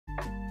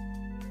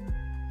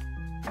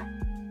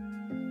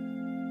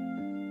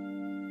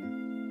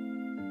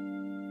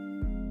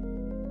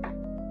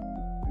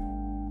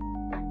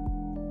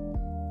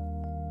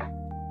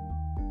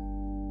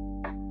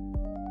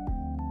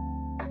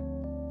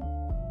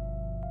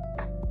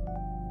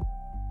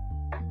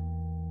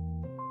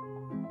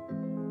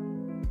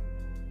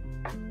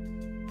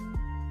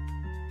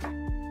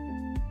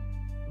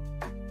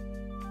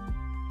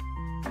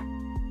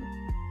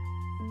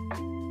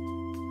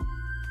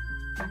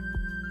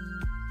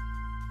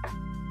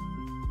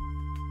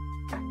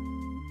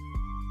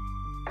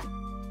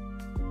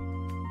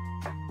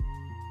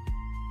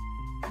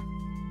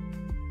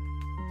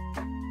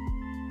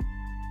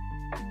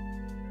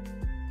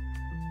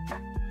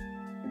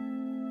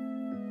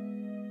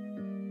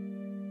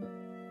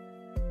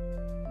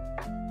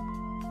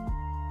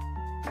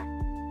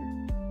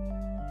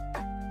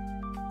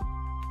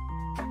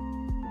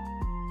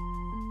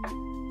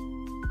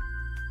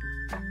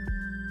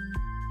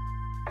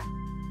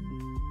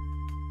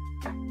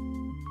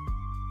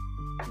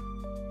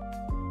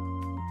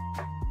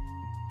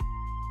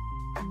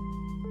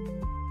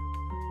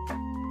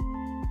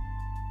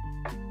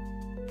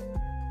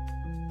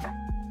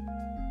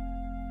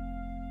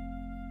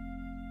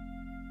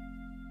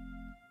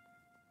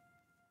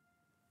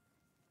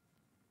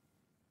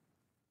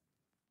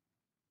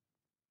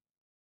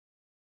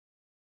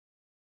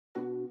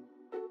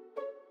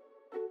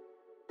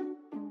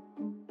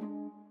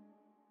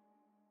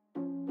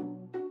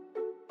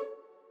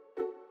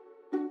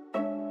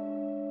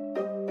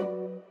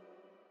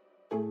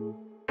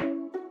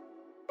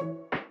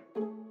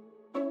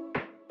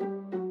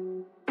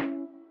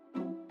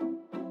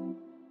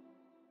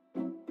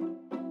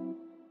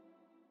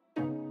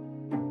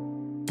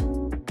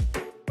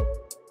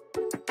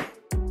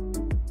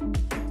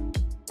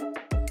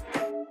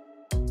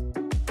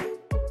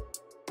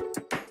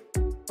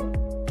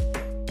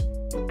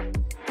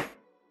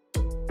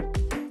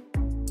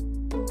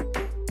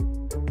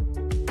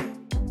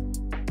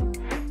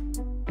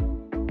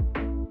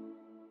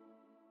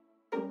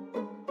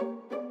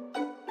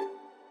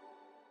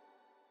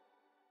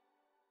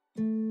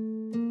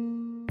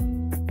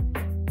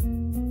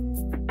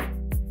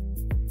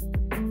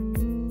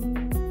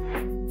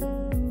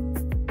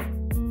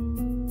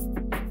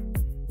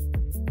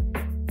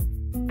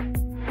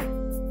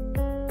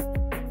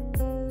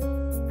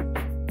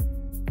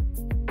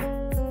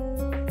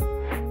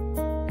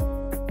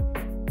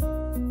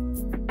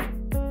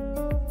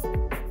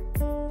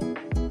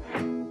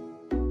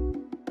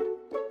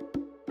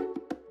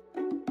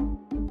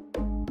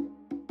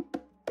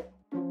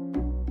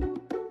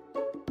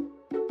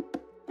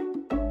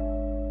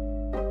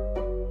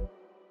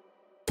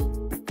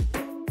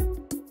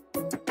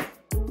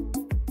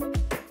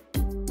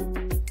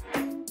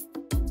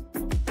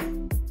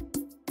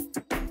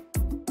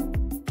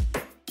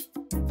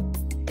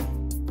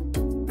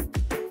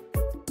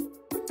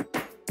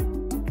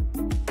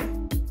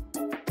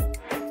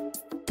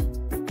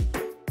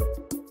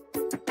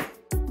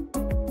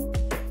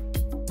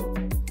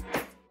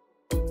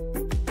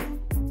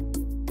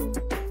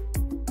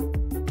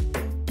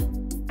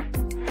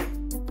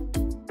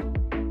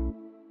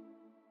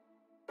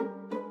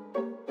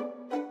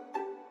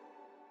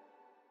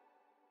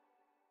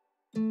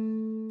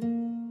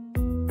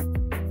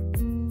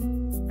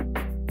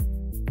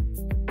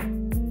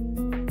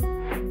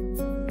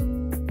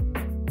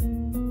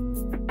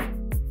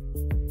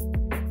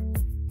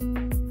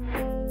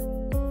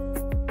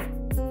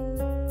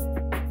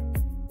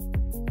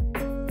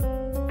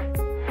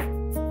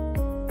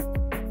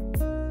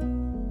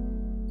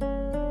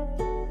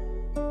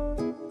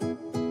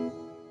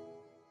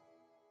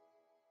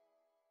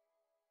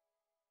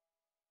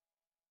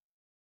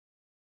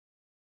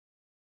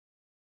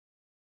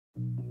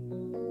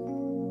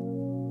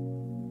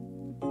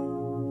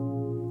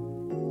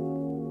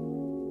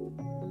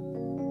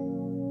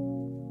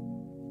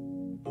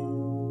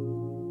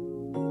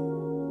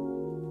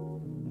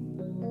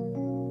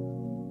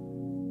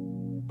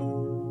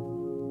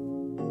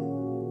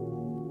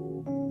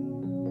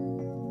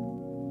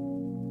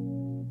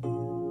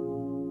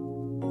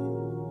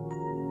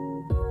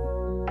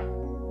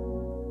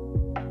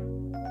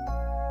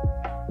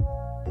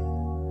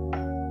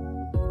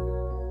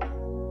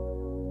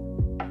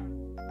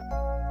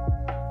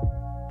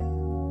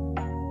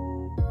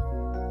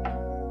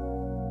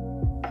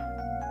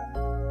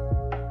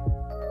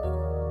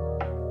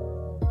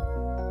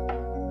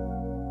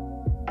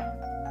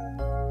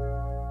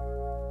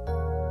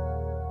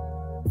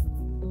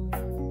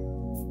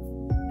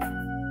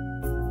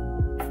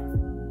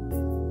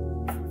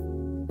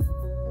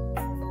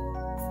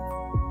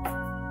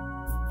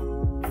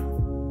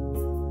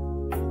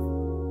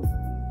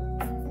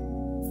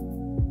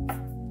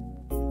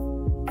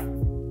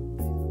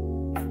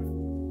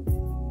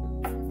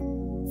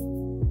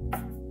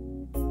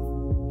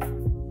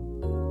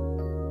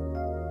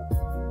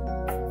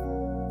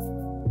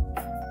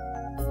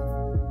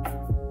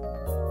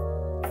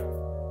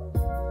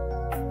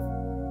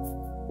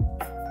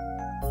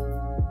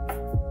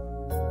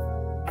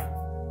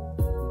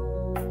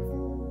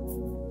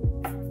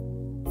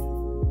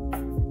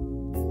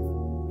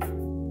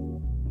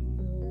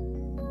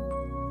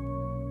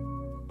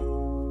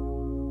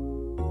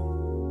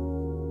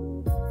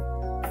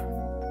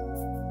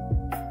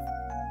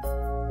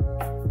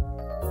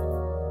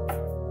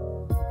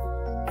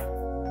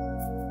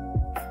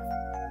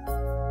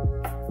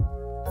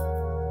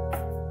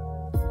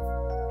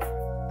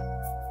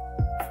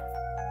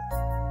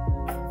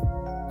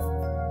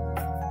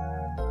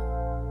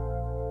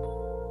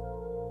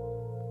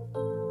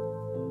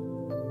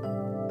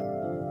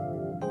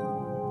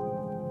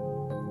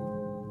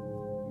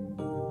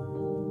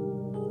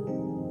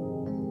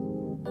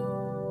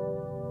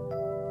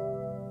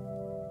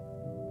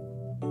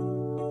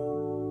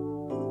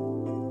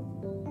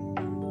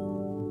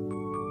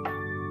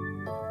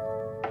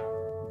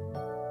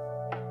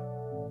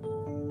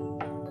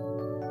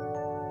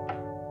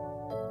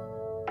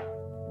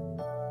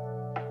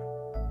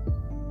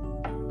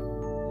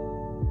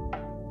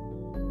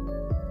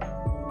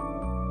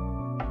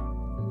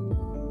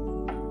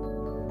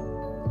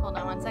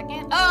Hold on one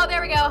second. Oh,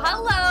 there we go.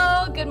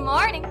 Hello. Good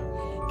morning.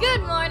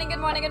 Good morning, good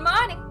morning, good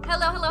morning.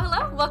 Hello, hello,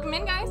 hello. Welcome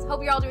in, guys.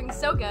 Hope you're all doing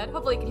so good.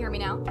 Hopefully you can hear me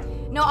now.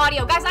 No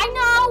audio. Guys, I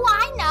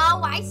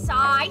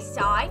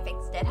saw. I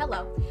fixed it.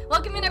 Hello.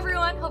 Welcome in,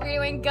 everyone. Hope you're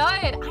doing good.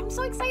 I'm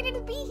so excited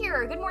to be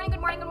here. Good morning,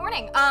 good morning, good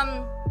morning.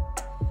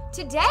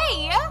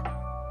 Today,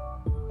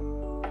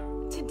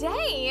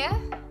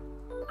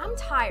 I'm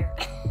tired.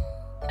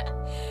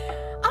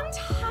 I'm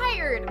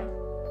tired.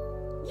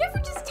 You ever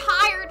just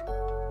tired?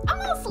 I'm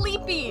a little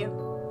sleepy,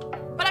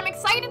 but I'm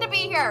excited to be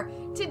here.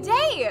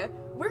 Today,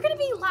 we're gonna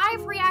be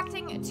live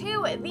reacting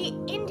to the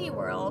Indie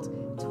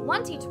World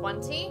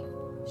 2020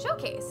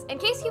 Showcase. In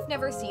case you've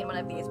never seen one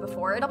of these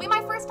before, it'll be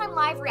my first time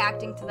live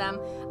reacting to them,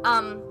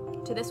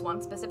 to this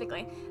one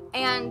specifically,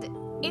 and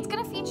it's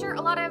gonna feature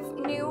a lot of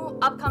new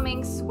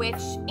upcoming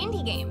Switch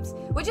indie games,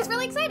 which is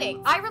really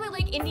exciting. I really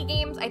like indie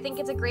games. I think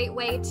it's a great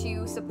way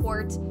to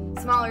support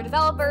smaller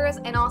developers,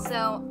 and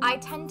also I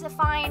tend to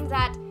find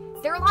that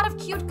there are a lot of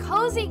cute,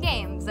 cozy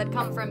games that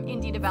come from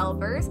indie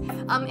developers.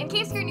 In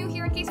case you're new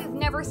here, in case you've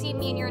never seen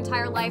me in your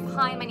entire life,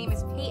 hi, my name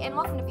is Payton.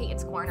 Welcome to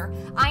Payton's Corner.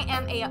 I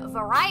am a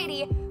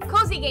variety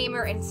cozy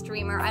gamer and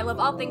streamer. I love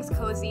all things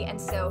cozy, and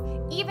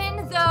so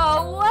even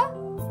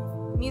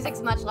though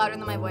music's much louder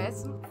than my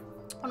voice,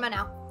 what am I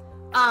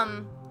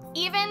now?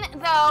 Even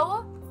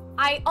though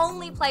I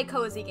only play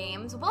cozy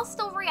games, we'll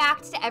still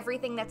react to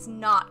everything that's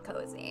not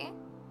cozy.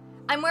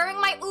 I'm wearing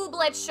my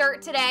Ooblet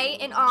shirt today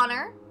in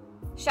honor.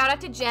 Shout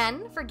out to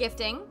Jen for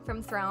gifting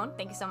from Throne.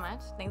 Thank you so much.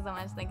 Thanks so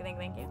much. Thank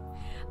you.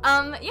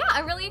 Yeah,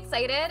 I'm really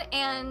excited,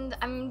 and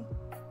I'm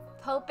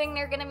hoping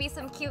there are gonna be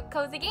some cute,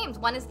 cozy games.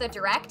 One is the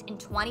Direct in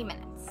 20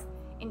 minutes.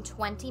 In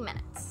 20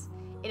 minutes.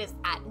 It is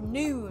at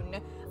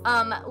noon.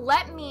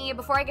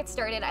 Before I get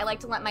started, I like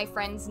to let my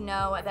friends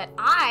know that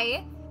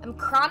I am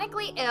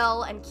chronically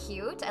ill and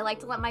cute. I like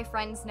to let my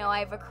friends know I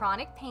have a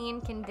chronic pain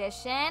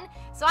condition,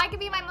 so I can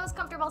be my most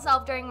comfortable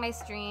self during my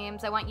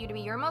streams. I want you to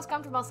be your most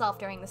comfortable self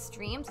during the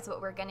streams. That's what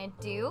we're gonna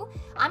do.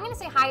 I'm gonna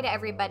say hi to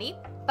everybody,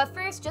 but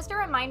first, just a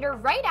reminder,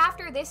 right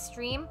after this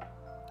stream,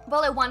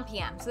 well, at 1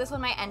 p.m., so this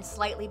one might end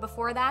slightly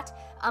before that.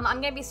 I'm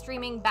gonna be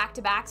streaming back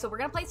to back, so we're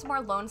gonna play some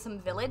more Lonesome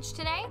Village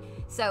today,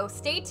 so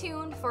stay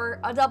tuned for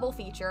a double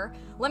feature.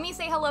 Let me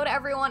say hello to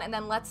everyone, and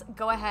then let's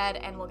go ahead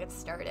and we'll get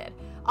started.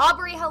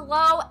 Aubrey,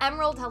 hello.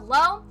 Emerald,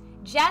 hello.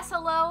 Jess,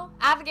 hello.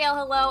 Abigail,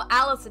 hello.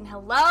 Allison,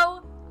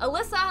 hello.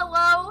 Alyssa,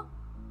 hello.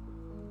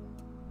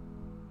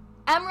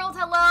 Emerald,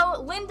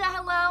 hello. Linda,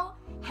 hello.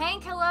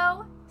 Hank,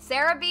 hello.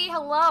 Sarah B,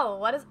 hello.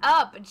 What is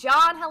up?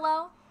 John,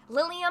 hello.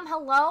 Lilium,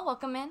 hello.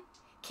 Welcome in.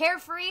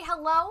 Carefree,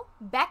 hello.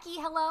 Becky,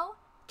 hello.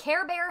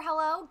 Care Bear,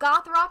 hello.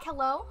 Gothrock,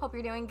 hello. Hope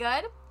you're doing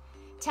good.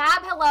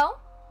 Tab, hello.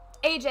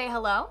 AJ,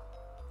 hello.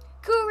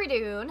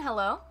 Kuridoon,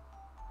 hello.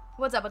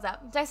 What's up, what's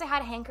up? Did I say hi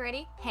to Hank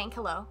already? Hank,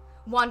 hello.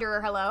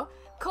 Wanderer, hello.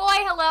 Koi,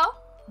 hello.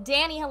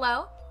 Danny,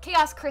 hello.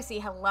 Chaos Chrissy,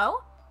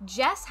 hello.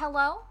 Jess,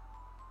 hello.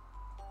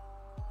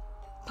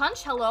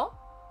 Punch, hello.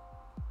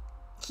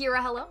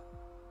 Kira, hello.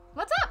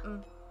 What's up?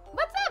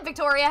 What's up,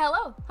 Victoria,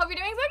 hello. Hope you're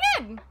doing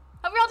so good.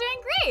 Hope you're all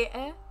doing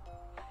great.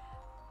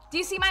 Do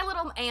you see my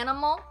little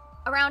animal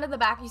around in the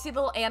back? You see the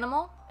little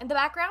animal in the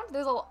background?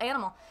 There's a little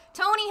animal.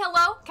 Tony,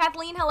 hello.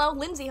 Kathleen, hello.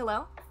 Lindsay,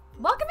 hello.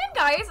 Welcome in,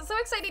 guys. I'm so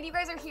excited you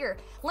guys are here.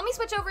 Let me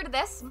switch over to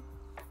this.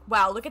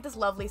 Wow, look at this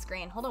lovely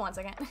screen. Hold on one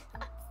second.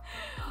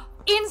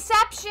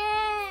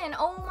 Inception!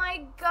 Oh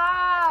my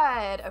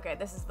god. Okay,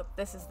 this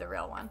is the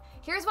real one.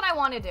 Here's what I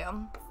want to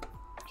do.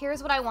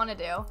 Here's what I want to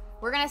do.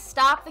 We're gonna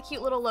stop the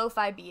cute little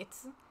lo-fi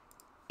beats,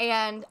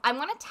 and I'm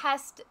gonna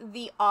test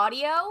the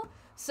audio.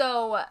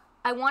 So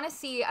I want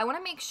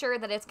to make sure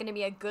that it's going to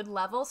be a good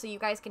level so you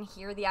guys can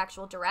hear the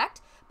actual Direct,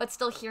 but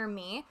still hear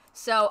me.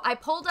 So I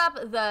pulled up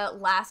the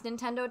last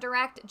Nintendo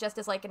Direct just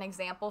as like an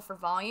example for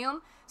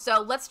volume.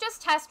 So let's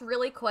just test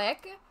really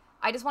quick.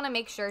 I just want to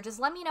make sure. Just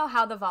let me know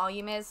how the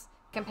volume is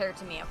compared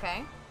to me,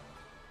 okay?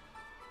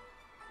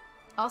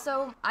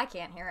 Also, I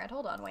can't hear it.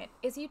 Hold on, wait.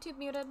 Is YouTube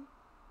muted?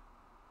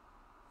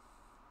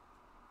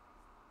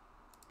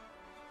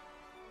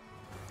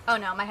 Oh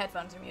no, my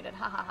headphones are muted.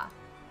 Ha ha ha.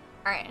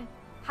 All right.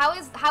 How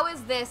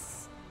is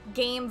this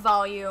game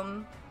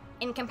volume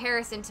in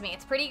comparison to me?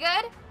 It's pretty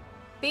good?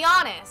 Be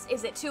honest.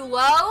 Is it too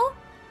low?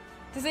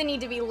 Does it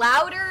need to be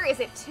louder? Is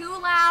it too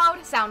loud?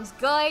 Sounds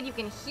good. You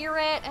can hear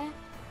it,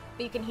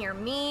 but you can hear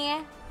me.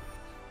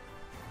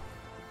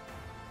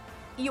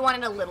 You want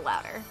it a little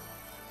louder.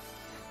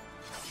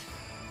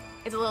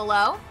 It's a little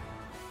low?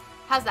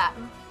 How's that?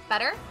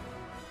 Better?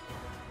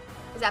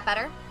 Is that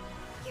better?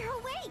 You're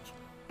awake.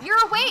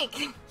 You're awake.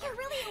 You're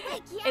really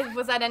awake, yeah?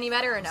 Was that any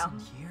better or no?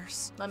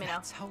 Years. Let me know.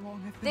 That's how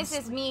long I've been This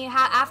is me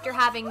after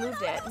having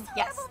moved it.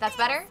 Yes, that's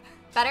better?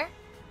 Better?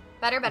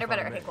 Better.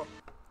 Okay, cool.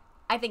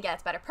 I think, yeah,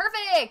 it's better.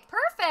 Perfect!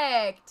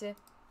 Perfect!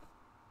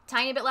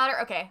 Tiny bit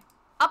louder? Okay.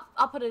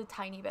 I'll put it a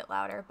tiny bit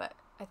louder, but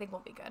I think we'll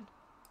be good.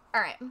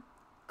 Alright.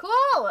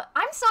 Cool!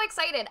 I'm so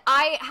excited.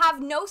 I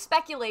have no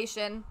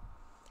speculation.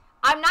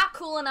 I'm not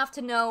cool enough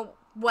to know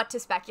what to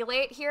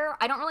speculate here.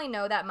 I don't really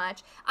know that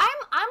much.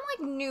 I'm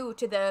like new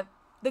to the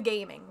the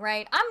gaming,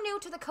 right? I'm new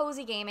to the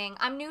cozy gaming.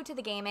 I'm new to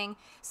the gaming.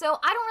 So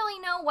I don't really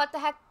know what the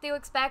heck to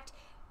expect.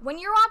 When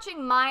you're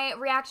watching my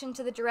reaction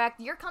to the direct,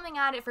 you're coming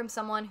at it from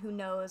someone who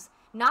knows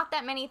not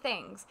that many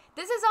things.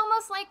 This is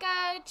almost like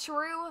a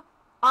true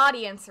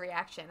audience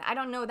reaction. I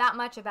don't know that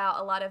much about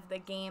a lot of the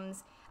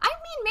games. I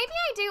mean, maybe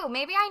I do.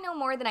 Maybe I know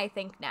more than I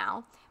think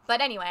now.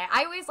 But anyway,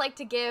 I always like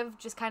to give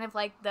just kind of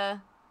like the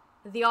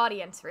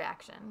audience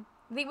reaction.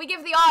 We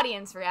give the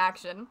audience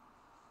reaction.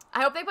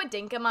 I hope they put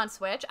Dinkum on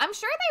Switch. I'm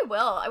sure they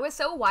will. It was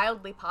so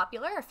wildly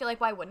popular. I feel like,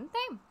 why wouldn't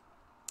they?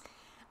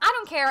 I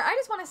don't care. I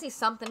just want to see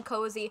something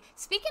cozy.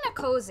 Speaking of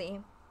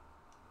cozy,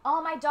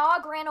 oh, my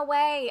dog ran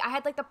away. I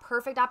had like the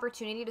perfect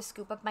opportunity to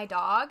scoop up my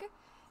dog.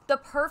 The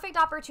perfect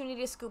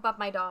opportunity to scoop up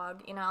my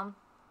dog, you know?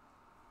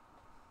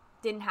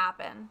 Didn't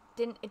happen.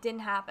 It didn't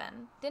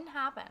happen. Didn't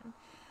happen.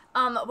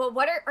 But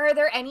what are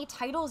there any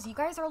titles you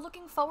guys are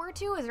looking forward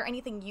to? Is there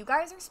anything you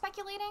guys are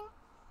speculating?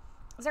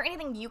 Is there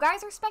anything you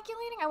guys are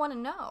speculating? I want to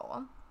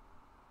know.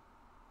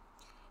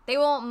 They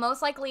will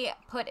most likely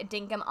put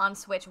Dinkum on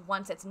Switch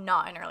once it's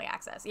not in early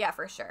access. Yeah,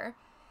 for sure.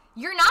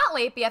 You're not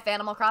late, BF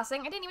Animal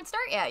Crossing. I didn't even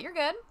start yet. You're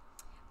good.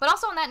 But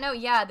also on that note,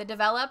 yeah, the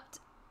developed,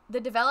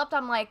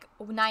 I'm like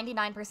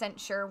 99%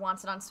 sure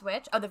wants it on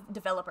Switch. Oh, the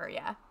developer,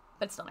 yeah.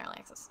 But it's still in early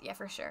access. Yeah,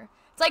 for sure.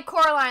 It's like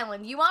Coral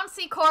Island. You won't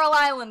see Coral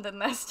Island in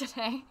this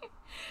today.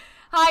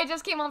 Hi,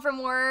 just came home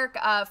from work.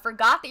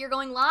 Forgot that you're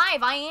going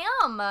live. I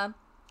am.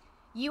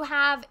 You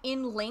have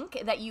in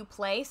Link that you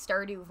play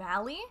Stardew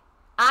Valley.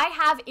 I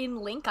have in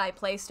Link I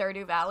play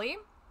Stardew Valley.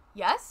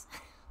 Yes.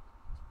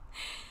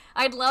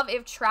 I'd love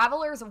if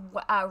Traveler's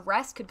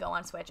Rest could go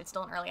on Switch. It's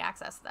still in early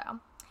access, though.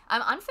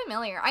 I'm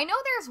unfamiliar. I know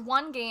there's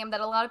one game that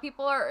a lot of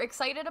people are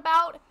excited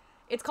about.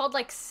 It's called,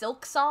 like,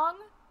 Silk Song.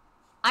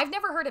 I've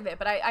never heard of it,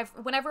 but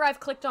whenever I've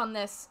clicked on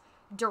this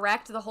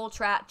direct, the whole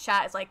chat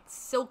is like,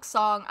 Silk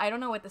Song. I don't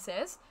know what this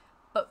is,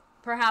 but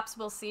perhaps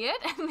we'll see it.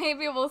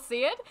 Maybe we'll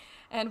see it,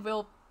 and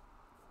we'll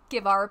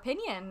give our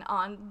opinion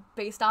on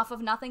based off of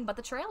nothing but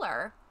the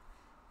trailer.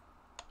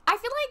 I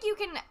feel like you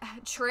can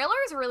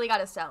trailers really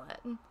gotta sell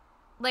it.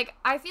 Like,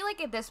 I feel like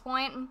at this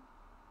point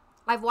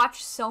I've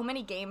watched so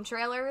many game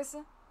trailers.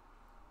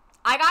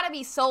 I gotta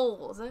be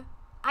sold.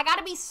 I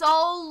gotta be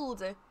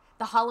sold.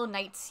 The Hollow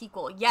Knight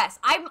sequel. Yes,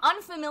 I'm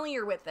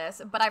unfamiliar with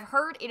this, but I've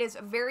heard it is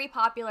very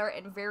popular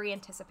and very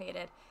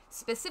anticipated,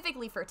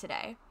 specifically for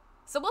today.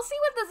 So we'll see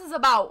what this is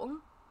about.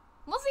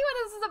 We'll see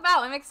what this is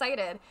about. I'm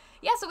excited.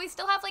 Yeah, so we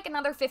still have like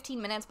another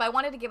 15 minutes, but I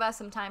wanted to give us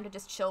some time to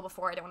just chill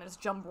before. I don't want to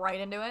just jump right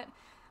into it.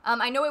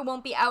 I know it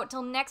won't be out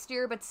till next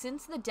year, but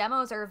since the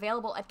demos are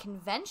available at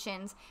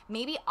conventions,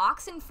 maybe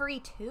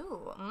Oxenfree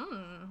too.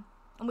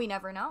 We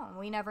never know.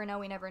 We never know.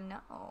 We never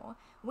know.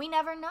 We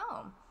never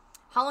know.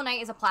 Hollow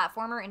Knight is a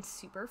platformer and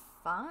super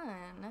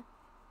fun.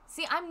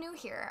 See, I'm new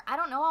here. I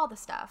don't know all the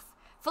stuff.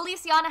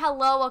 Feliciana,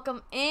 hello,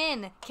 welcome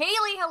in.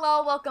 Kaylee,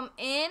 hello, welcome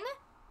in.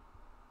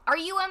 Are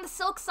you on the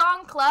Silk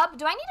Song Club?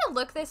 Do I need to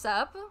look this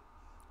up?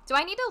 Do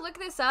I need to look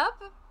this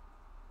up?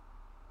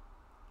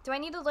 Do I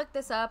need to look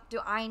this up? Do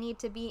I need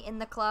to be in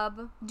the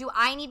club? Do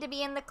I need to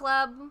be in the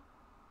club?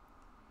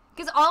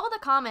 Because all of the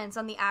comments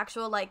on the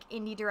actual, like,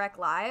 Indie Direct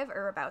Live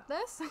are about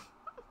this.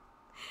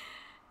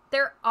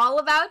 They're all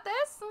about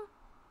this?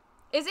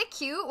 Is it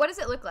cute? What does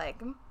it look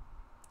like?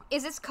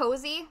 Is this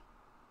cozy?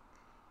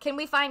 Can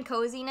we find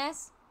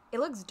coziness? It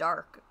looks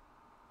dark.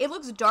 It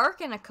looks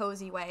dark in a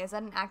cozy way. Is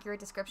that an accurate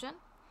description?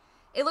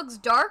 It looks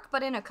dark,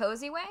 but in a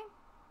cozy way?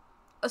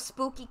 A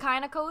spooky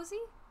kind of cozy?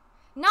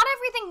 Not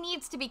everything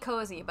needs to be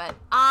cozy, but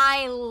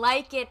I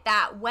like it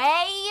that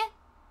way.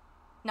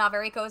 Not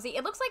very cozy.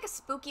 It looks like a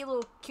spooky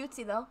little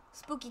cutesy, though.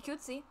 Spooky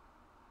cutesy.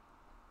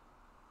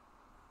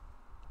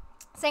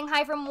 Saying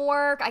hi from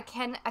work. I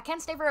can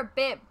stay for a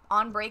bit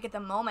on break at the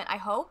moment. I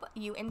hope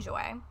you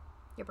enjoy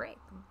your break.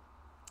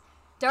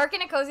 Dark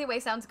in a cozy way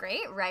sounds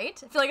great,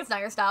 right? I feel like it's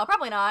not your style.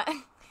 Probably not.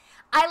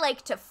 I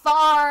like to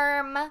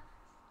farm.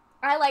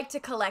 I like to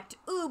collect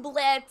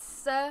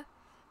ooblets.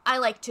 I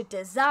like to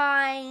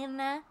design.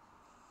 I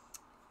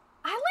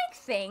like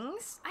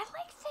things. I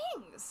like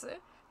things.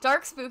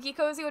 Dark spooky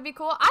cozy would be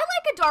cool. I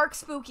like a dark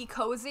spooky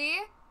cozy.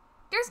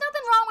 There's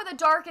nothing wrong with a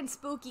dark and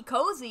spooky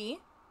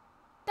cozy.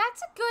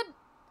 That's a good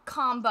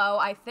combo,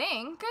 I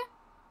think.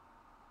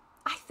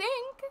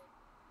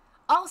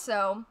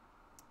 Also,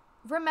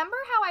 remember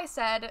how I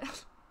said...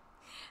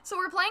 So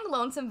we're playing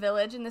Lonesome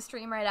Village in the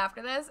stream right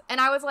after this,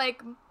 and I was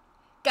like,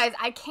 guys,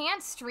 I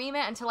can't stream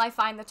it until I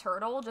find the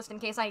turtle, just in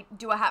case I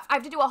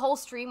have to do a whole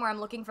stream where I'm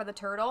looking for the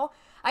turtle.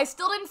 I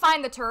still didn't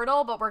find the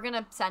turtle, but we're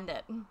gonna send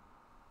it.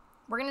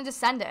 We're gonna just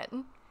send it.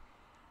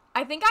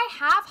 I think I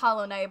have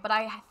Hollow Knight, but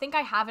I think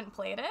I haven't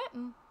played it.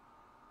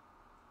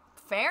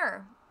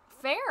 Fair.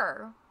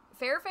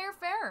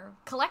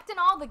 Collecting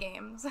all the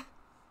games.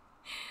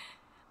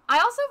 I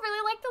also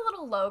really like the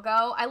little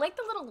logo. I like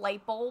the little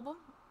light bulb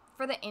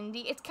for the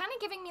indie. It's kind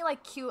of giving me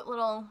like cute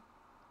little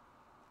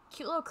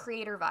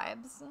creator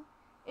vibes.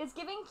 It's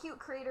giving cute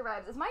creator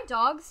vibes. Is my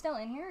dog still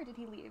in here or did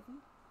he leave?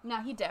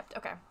 No, he dipped.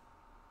 Okay.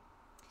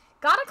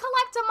 Gotta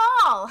collect them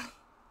all.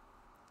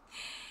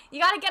 You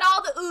gotta get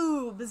all the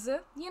oobs,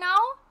 you know?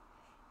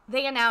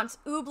 They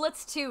announced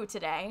Ooblets 2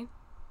 today.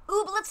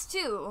 Ooblets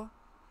 2.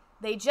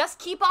 They just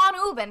keep on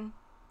oobin'.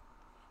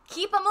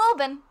 Keep 'em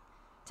oobin'.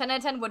 10 out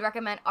of 10 would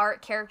recommend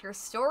art, character,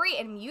 story,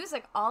 and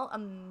music. All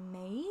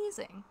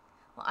amazing.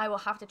 Well, I will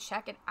have to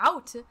check it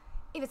out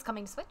if it's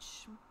coming to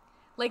Switch.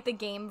 Like the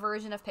game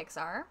version of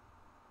Pixar.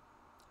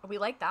 We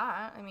like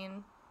that. I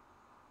mean,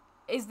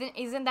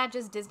 isn't that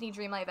just Disney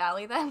Dreamlight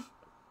Valley then?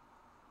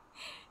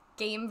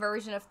 Game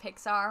version of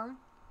Pixar.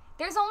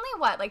 There's only,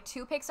 what, like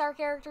 2 Pixar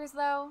characters,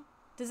 though?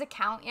 Does it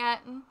count yet?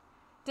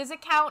 Does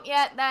it count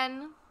yet,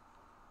 then?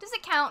 Does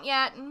it count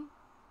yet?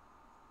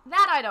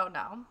 That I don't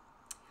know.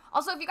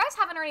 Also, if you guys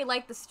haven't already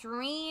liked the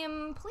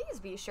stream, please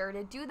be sure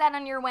to do that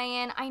on your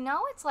way in. I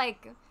know it's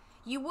like,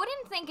 you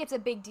wouldn't think it's a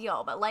big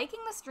deal, but liking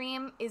the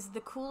stream is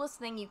the coolest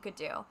thing you could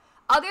do.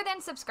 Other than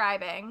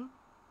subscribing,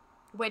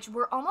 which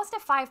we're almost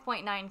at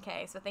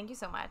 5.9K, so thank you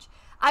so much.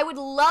 I would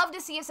love to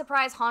see a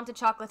surprise Haunted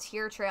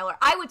Chocolatier trailer.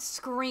 I would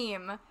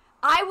scream.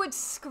 I would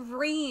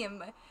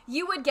scream.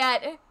 You would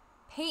get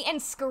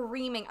Payton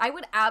screaming. I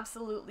would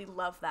absolutely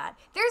love that.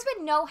 There's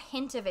been no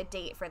hint of a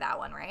date for that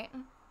one, right?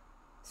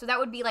 So that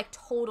would be like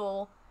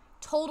total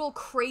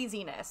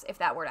craziness if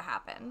that were to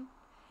happen.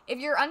 If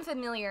you're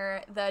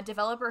unfamiliar, the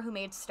developer who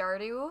made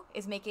Stardew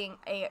is making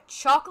a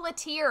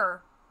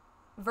chocolatier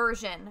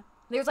version.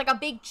 There's like a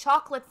big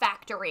chocolate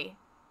factory.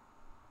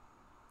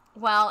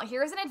 Well,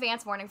 here's an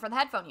advance warning for the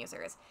headphone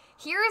users.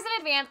 Here is an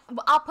advance...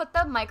 I'll put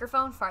the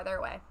microphone farther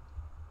away.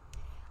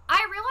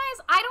 I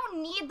realize I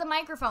don't need the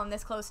microphone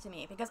this close to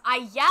me because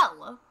I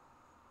yell.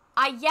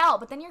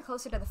 But then you're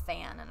closer to the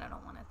fan and I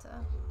don't want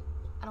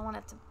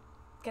it to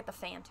get the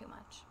fan too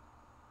much.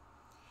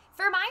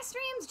 For my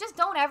streams, just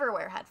don't ever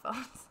wear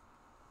headphones.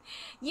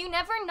 You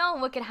never know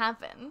what could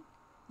happen.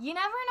 You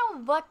never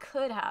know what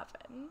could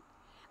happen.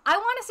 I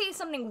want to see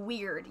something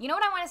weird. You know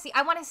what I want to see?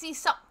 I want to see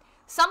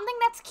something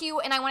that's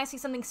cute, and I want to see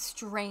something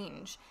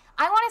strange.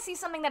 I want to see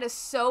something that is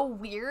so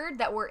weird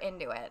that we're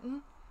into it.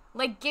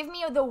 Like, give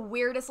me the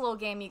weirdest little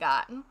game you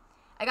got.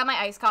 I got my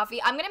iced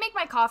coffee. I'm going to make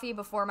my coffee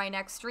before my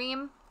next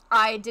stream.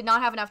 I did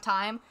not have enough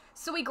time.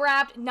 So we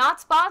grabbed, not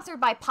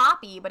sponsored by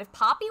Poppy, but if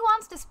Poppy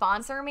wants to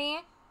sponsor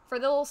me for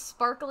the little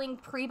sparkling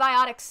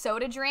prebiotic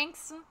soda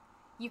drinks,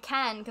 you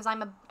can, because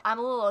I'm a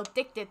little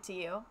addicted to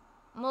you.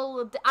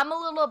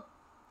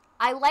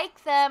 I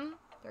like them.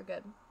 They're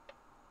good.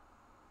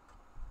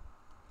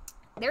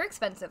 They're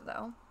expensive,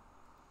 though.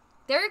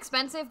 They're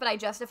expensive, but I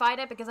justified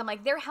it because I'm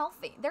like, they're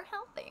healthy. They're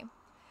healthy.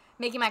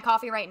 Making my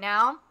coffee right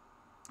now.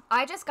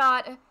 I just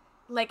got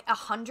like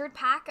 100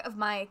 pack of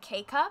my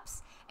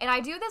K-Cups, and I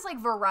do this like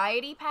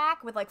variety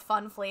pack with like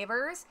fun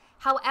flavors.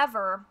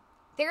 However,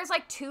 there's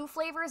like 2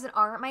 flavors that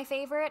aren't my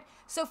favorite.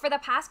 So for the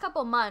past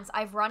couple months,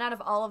 I've run out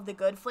of all of the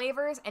good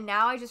flavors, and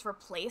now I just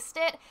replaced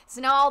it.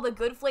 So now all the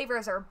good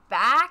flavors are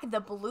back. The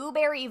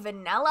blueberry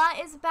vanilla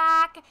is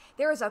back.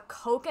 There's a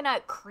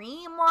coconut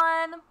cream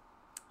one.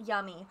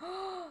 Yummy.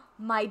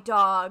 My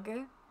dog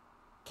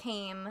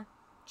came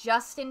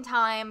just in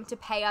time to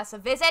pay us a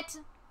visit.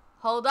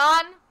 Hold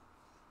on.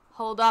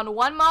 Hold on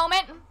one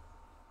moment.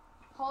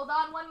 Hold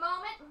on one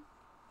moment.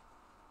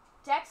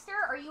 Dexter,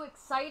 are you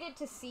excited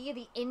to see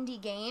the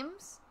indie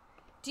games?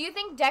 Do you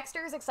think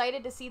Dexter is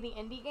excited to see the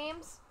indie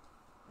games?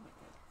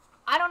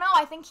 I don't know.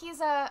 I think he's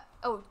a...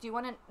 Oh, do you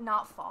want to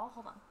not fall?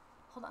 Hold on.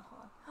 Hold on,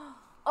 hold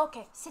on.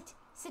 Okay, sit.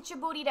 Sit your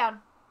booty down.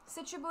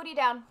 Sit your booty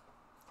down.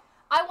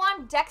 I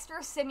want Dexter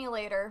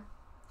Simulator.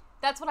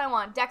 That's what I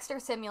want. Dexter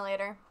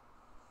Simulator.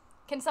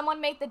 Can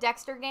someone make the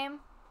Dexter game?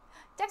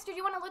 Dexter, do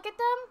you want to look at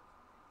them?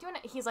 Do you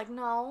want to... He's like,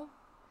 no.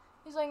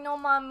 He's like, no,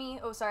 mommy.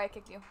 Oh, sorry, I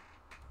kicked you.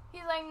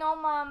 He's like, no,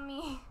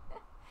 mommy.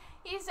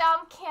 He said,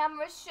 I'm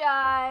camera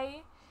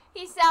shy.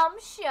 He said, I'm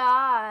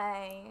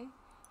shy.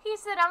 He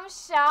said, I'm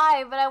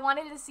shy, but I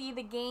wanted to see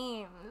the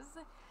games.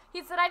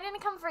 He said, I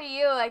didn't come for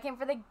you. I came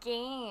for the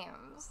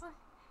games.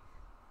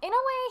 In a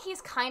way,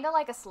 he's kind of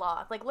like a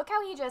sloth. Like, look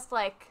how he just,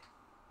 like,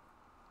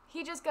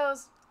 he just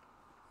goes,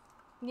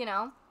 you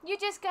know, you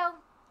just go.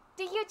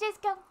 Do you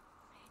just go?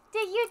 Do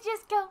you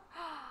just go?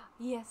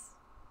 Yes.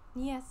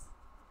 Yes.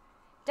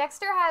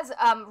 Dexter has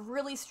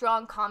really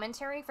strong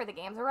commentary for the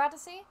games we're about to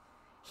see.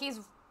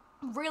 He's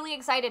really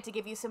excited to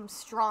give you some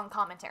strong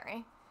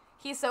commentary.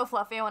 He's so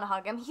fluffy, I want to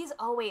hug him. He's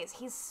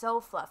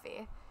so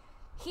fluffy.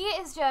 He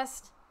is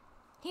just,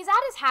 he's at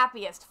his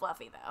happiest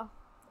fluffy, though.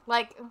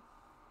 Like,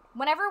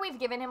 whenever we've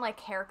given him, like,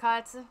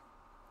 haircuts,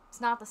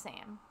 it's not the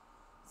same.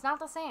 It's not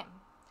the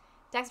same.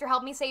 Dexter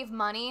helped me save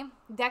money.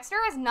 Dexter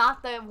is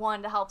not the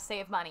one to help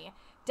save money.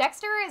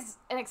 Dexter is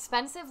an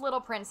expensive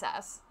little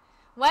princess.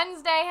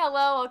 Wednesday,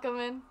 hello, welcome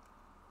in.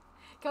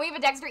 Can we have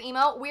a Dexter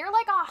emote? We're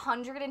like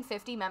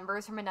 150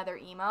 members from another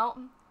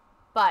emote.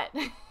 But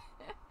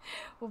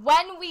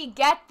when we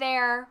get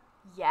there,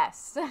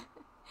 yes.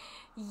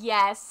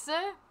 Yes.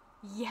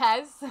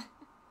 Yes.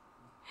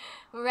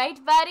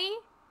 Right, buddy?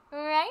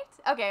 Right?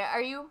 Okay,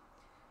 are you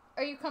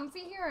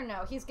comfy here or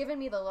no? He's giving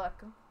me the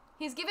look.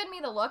 He's giving me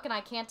the look and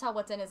I can't tell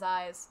what's in his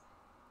eyes.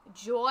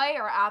 Joy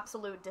or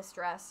absolute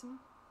distress?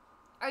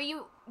 Are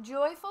you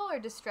joyful or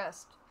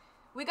distressed?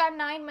 We got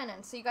 9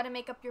 minutes, so you gotta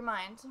make up your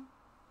mind.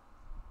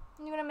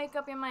 You gotta make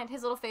up your mind.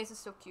 His little face is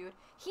so cute.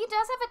 He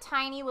does have a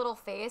tiny little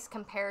face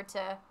compared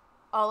to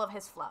all of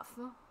his fluff.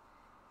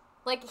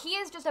 Like, he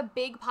is just a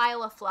big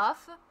pile of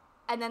fluff,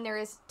 and then there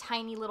is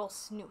tiny little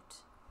snoot.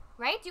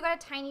 Right? You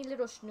got a tiny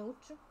little snoot.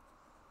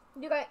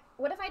 You got...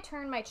 What if I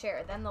turn my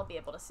chair? Then they'll be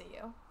able to see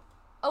you.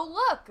 Oh,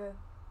 look!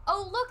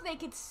 Oh, look, they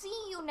could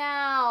see you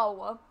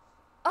now!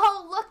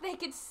 Oh, look, they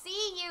could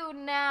see you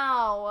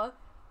now!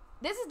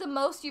 This is the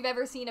most you've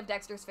ever seen of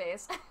Dexter's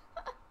face.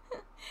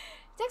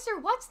 Dexter,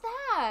 what's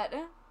that?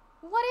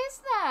 What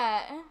is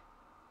that?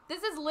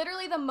 This is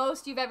literally the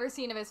most you've ever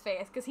seen of his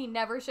face, because he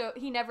never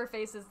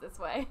faces this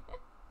way.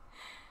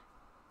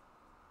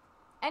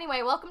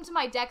 Anyway, welcome to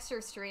my Dexter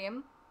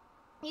stream.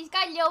 He's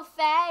got a little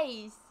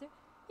face.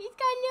 He's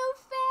got a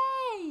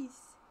little face.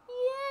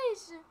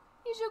 Yes.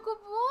 He's a good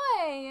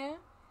boy.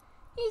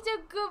 He's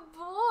a good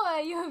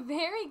boy. You're a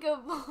very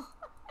good boy.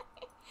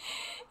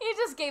 He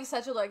just gave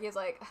such a look. He's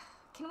like,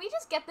 can we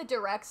just get the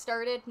direct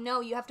started?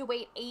 No, you have to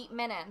wait 8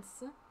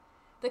 minutes.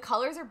 The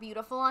colors are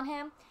beautiful on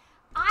him.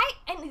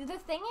 And the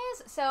thing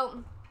is,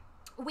 so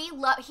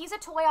he's a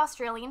toy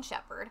Australian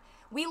Shepherd.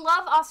 We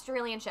love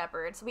Australian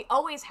Shepherds. We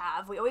always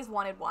have. We always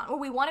wanted one. Well,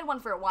 we wanted one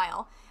for a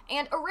while.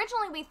 And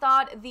originally we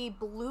thought the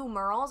blue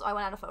merles, oh, I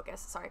went out of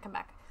focus. Sorry, come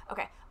back.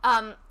 Okay.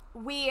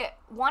 We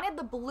wanted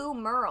the blue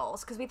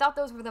merles because we thought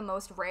those were the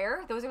most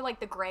rare. Those are like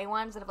the gray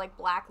ones that have like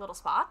black little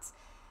spots.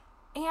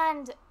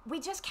 And we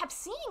just kept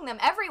seeing them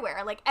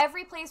everywhere. Like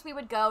every place we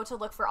would go to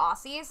look for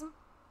Aussies,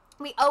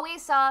 we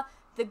always saw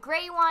the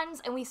gray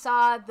ones and we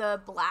saw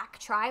the black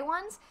tri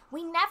ones.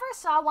 We never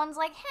saw ones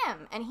like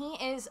him. And he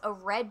is a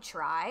red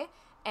tri.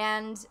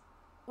 And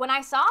when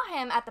I saw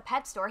him at the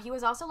pet store, he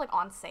was also like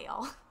on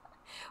sale.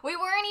 We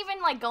weren't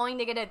even like going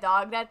to get a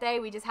dog that day.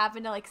 We just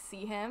happened to like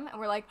see him and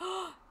we're like,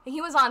 oh, he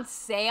was on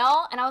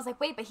sale. And I was like,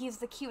 wait, but he's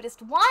the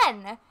cutest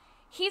one.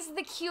 He's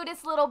the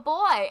cutest little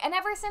boy. And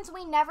ever since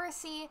we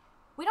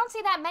don't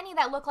see that many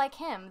that look like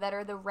him that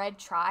are the red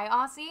tri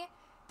Aussie.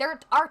 There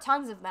are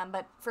tons of them,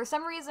 but for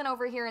some reason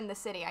over here in the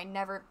city, I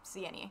never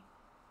see any.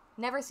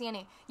 Never see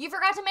any. You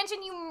forgot to mention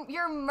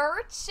your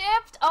merch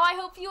shipped. Oh, I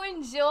hope you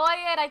enjoy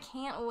it. I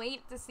can't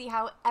wait to see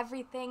how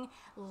everything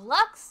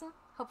looks.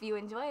 Hope you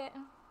enjoy it.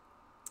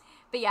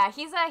 But yeah,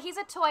 he's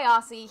a toy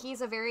Aussie.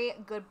 He's a very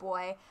good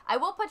boy. I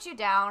will put you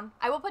down.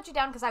 I will put you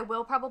down because I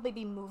will probably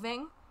be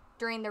moving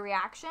during the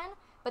reaction.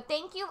 But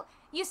thank you.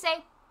 You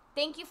say,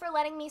 thank you for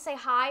letting me say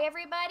hi,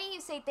 everybody.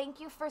 You say thank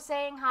you for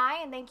saying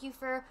hi, and thank you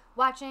for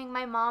watching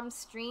my mom's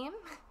stream.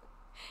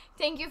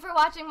 Thank you for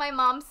watching my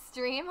mom's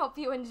stream. Hope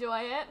you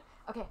enjoy it.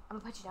 Okay, I'm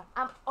gonna put you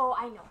down. Oh,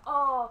 I know.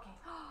 Oh, okay.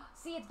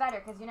 See, it's better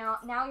because, you know,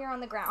 now you're on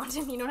the ground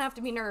and you don't have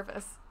to be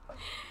nervous.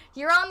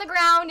 You're on the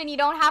ground and you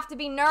don't have to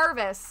be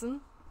nervous.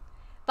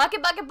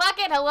 Bucket, bucket,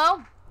 bucket.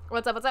 Hello?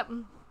 What's up, what's up? That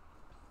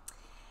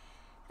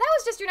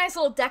was just your nice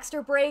little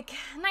Dexter break.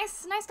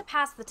 Nice to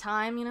pass the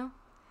time, you know?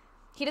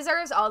 He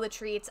deserves all the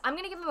treats. I'm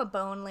gonna give him a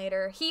bone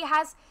later. He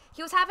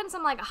was having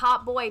some like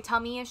hot boy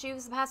tummy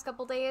issues the past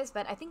couple days,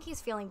 but I think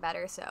he's feeling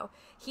better, so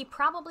he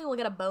probably will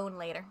get a bone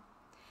later.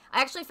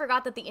 I actually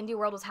forgot that the indie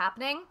world was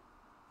happening.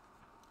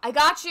 I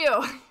got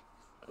you.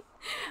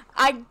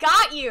 I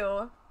got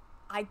you.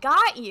 I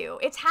got you.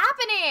 It's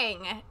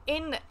happening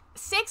in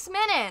 6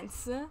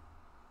 minutes.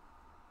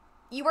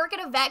 You work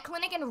at a vet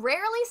clinic and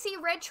rarely see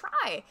red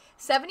tri.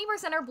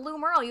 70% are blue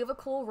merle. You have a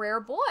cool rare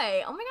boy.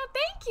 Oh my god,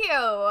 thank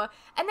you.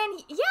 And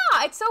then,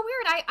 yeah, it's so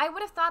weird. I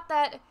would have thought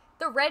that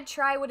the red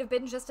tri would have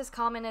been just as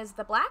common as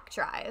the black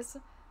tris.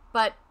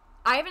 But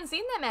I haven't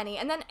seen that many.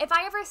 And then if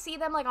I ever see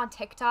them like on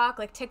TikTok,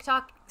 like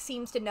TikTok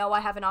seems to know I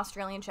have an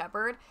Australian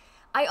Shepherd.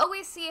 I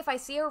always see, if I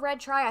see a red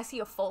tri, I see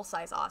a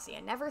full-size Aussie. I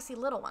never see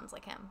little ones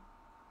like him.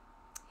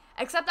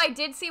 Except I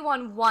did see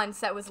one once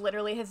that was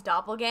literally his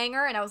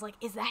doppelganger, and I was like,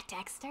 is that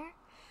Dexter?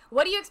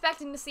 What are you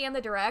expecting to see on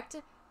the direct?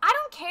 I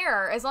don't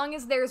care, as long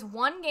as there's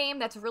one game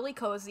that's really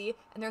cozy,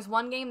 and there's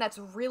one game that's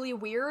really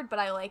weird, but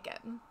I like it.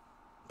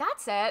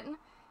 That's it.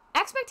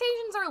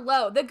 Expectations are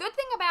low. The good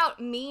thing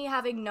about me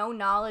having no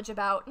knowledge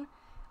about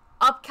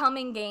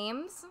upcoming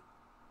games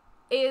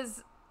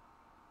is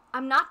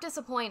I'm not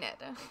disappointed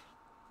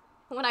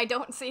when I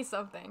don't see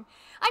something.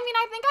 I mean,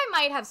 I think I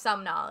might have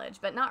some knowledge,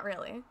 but not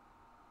really.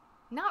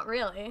 Not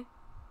really.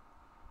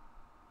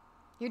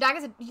 Your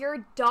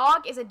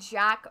dog is a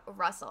Jack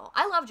Russell.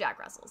 I love Jack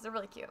Russells. They're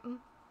really cute.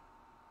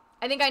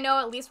 I think I know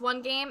at least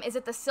one game. Is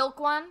it the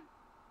silk one?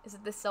 Is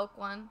it the silk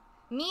one?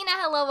 Mina,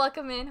 hello,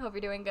 welcome in. Hope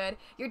you're doing good.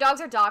 Your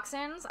dogs are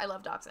dachshunds? I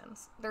love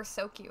dachshunds. They're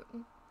so cute.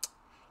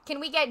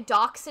 Can we get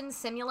Dachshund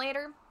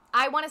Simulator?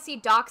 I want to see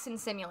Dachshund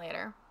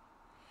Simulator.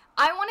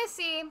 I want to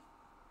see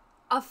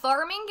a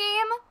farming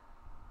game,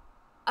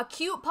 a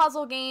cute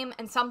puzzle game,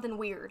 and something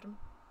weird.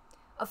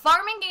 A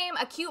farming game,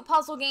 a cute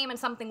puzzle game, and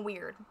something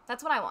weird.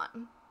 That's what I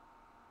want.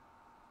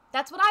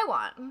 That's what I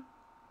want.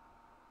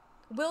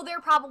 Will there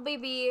probably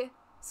be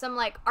some,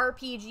 like,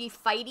 RPG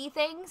fighty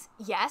things?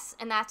 Yes,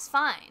 and that's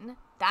fine.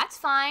 That's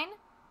fine.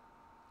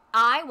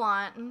 I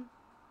want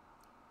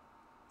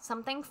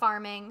something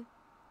farming,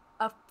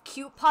 a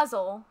cute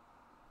puzzle,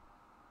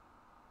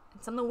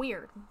 Something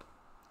weird.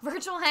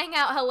 Virtual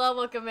Hangout, hello,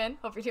 welcome in.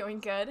 Hope you're doing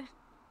good.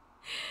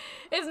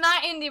 It's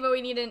not indie, but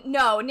we need to...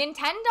 No,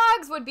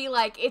 Nintendogs would be,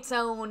 like, its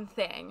own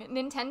thing.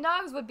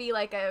 Nintendogs would be,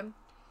 like, a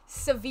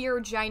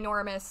severe,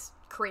 ginormous,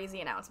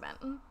 crazy announcement.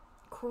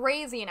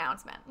 Crazy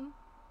announcement.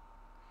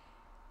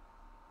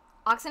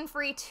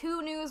 Oxenfree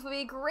 2 news would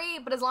be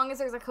great, but as long as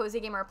there's a cozy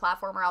game or a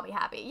platformer, I'll be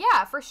happy.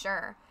 Yeah, for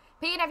sure.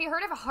 Peyton, have you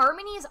heard of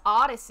Harmony's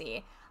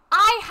Odyssey?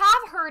 I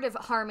have heard of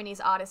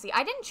Harmony's Odyssey.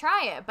 I didn't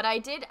try it, but I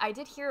did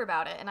hear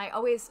about it, and I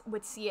always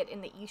would see it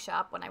in the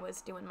eShop when I was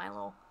doing my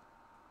little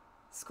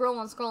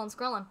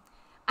scrolling.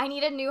 I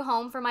need a new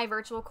home for my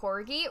virtual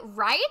corgi,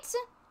 right?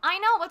 I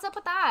know, what's up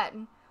with that?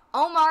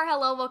 Omar,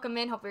 hello, welcome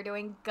in. Hope you're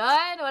doing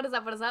good. What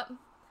is up?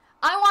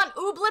 I want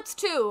Ooblets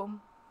too.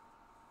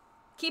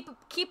 Keep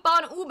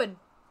on oobin'.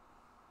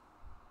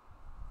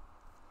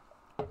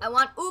 I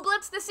want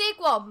Ooblets the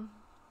sequel.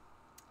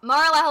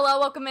 Marla, hello,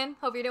 welcome in.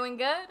 Hope you're doing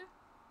good.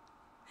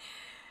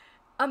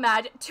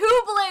 Imagine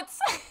Tooblets.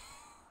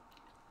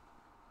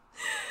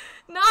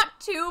 Not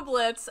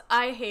Tooblets.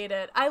 I hate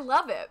it. I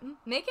love it.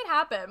 Make it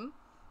happen.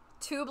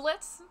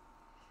 Tooblets.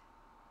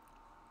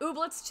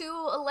 Ooblets 2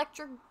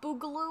 Electric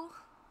Boogaloo.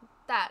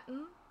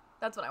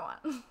 That's what I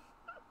want.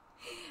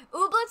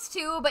 Ooblets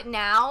 2, but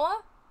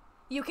now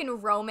you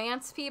can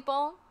romance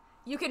people.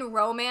 You can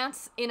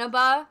romance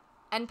Inaba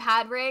and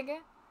Padrig.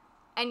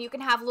 And you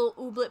can have little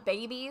Ooblet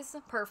babies.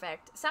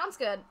 Perfect. Sounds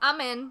good. I'm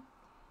in.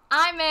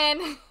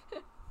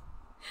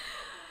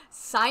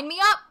 Sign me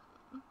up.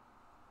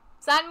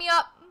 Sign me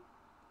up.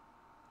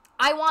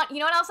 I want, you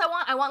know what else I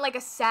want? I want like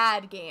a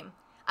sad game.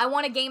 I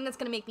want a game that's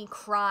gonna make me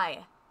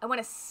cry. I want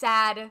a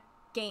sad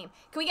game.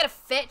 Can we get a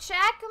fit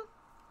check?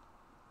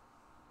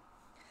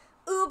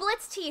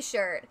 Ooblets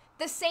t-shirt.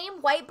 The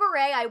same white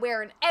beret I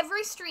wear in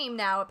every stream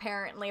now,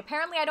 apparently.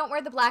 Apparently I don't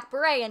wear the black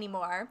beret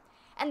anymore.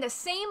 And the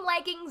same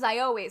leggings I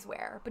always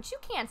wear. But you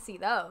can't see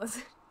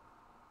those.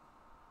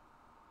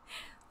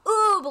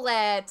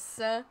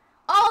 Ooblets.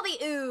 All the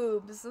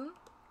oobs.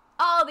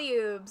 All the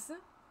oobs.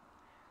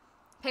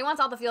 Pay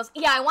wants all the feels.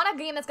 Yeah, I want a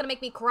game that's gonna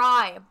make me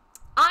cry.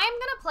 I'm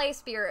gonna play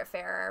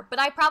Spiritfarer, but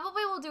I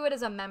probably will do it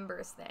as a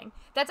members thing.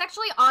 That's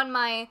actually on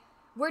my...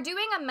 We're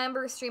doing a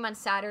member stream on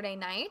Saturday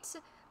night,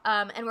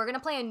 and we're gonna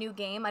play a new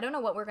game. I don't know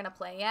what we're gonna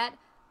play yet,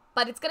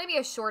 but it's gonna be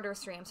a shorter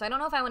stream, so I don't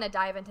know if I want to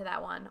dive into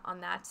that one on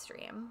that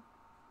stream.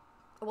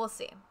 We'll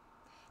see.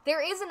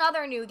 There is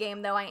another new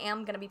game, though, I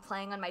am gonna be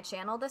playing on my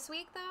channel this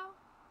week, though.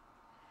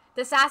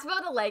 The sass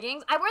about the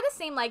leggings. I wear the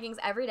same leggings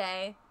every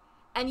day.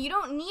 And you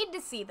don't need to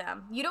see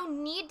them. You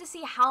don't need to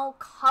see how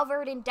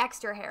covered in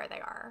Dexter hair they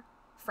are,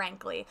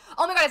 frankly.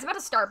 Oh my god, it's about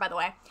to start, by the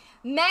way.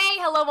 May,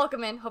 hello,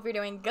 welcome in. Hope you're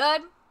doing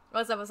good.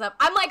 What's up?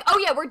 I'm like, oh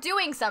yeah, we're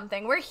doing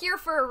something. We're here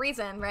for a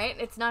reason, right?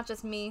 It's not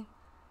just me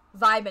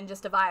vibing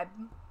just to vibe.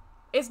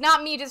 It's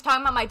not me just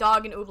talking about my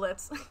dog and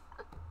ooblets.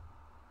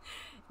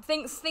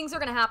 Things are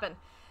gonna happen.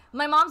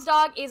 My mom's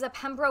dog is a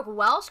Pembroke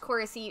Welsh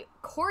Corgi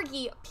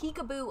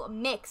Peekaboo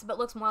mix, but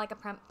looks more like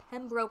a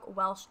Pembroke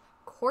Welsh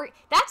Corgi.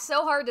 That's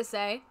so hard to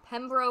say.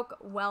 Pembroke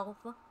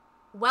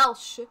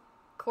Welsh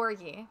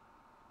Corgi.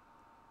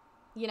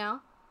 You know?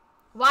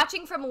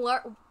 Watching from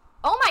oh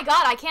my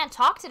god, I can't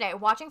talk today.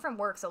 Watching from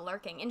work, so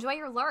lurking. Enjoy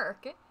your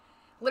lurk.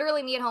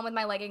 Literally me at home with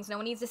my leggings. No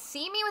one needs to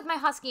see me with my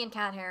husky and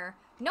cat hair.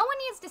 No one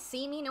needs to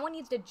see me. No one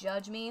needs to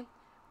judge me.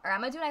 Alright, I'm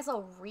gonna do a nice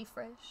little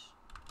refresh.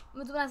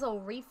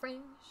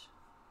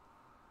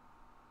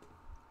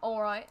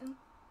 Alright.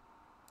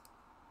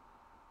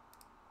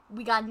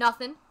 We got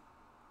nothing.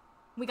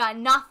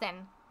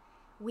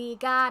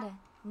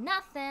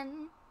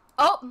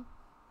 Oh!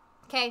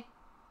 Okay.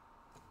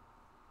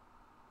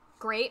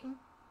 Great.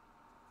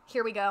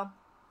 Here we go.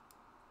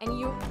 And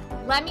you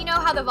let me know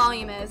how the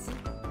volume is.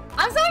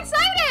 I'm so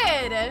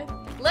excited!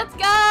 Let's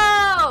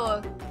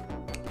go!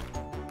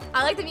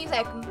 I like the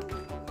music.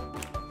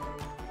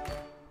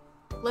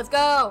 Let's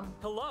go.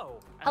 Hello.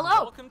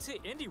 Hello. Welcome to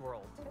Indie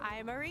World.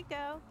 I'm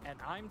Mariko. And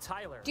I'm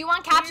Tyler. Do you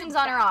want captions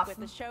on or off? With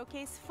a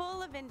showcase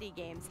full of indie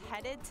games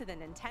headed to the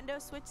Nintendo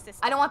Switch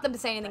system. I don't want them to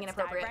say anything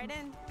inappropriate. Dive right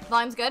in.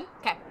 Volume's good?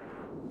 Okay.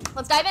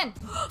 Let's dive in.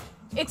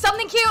 It's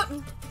something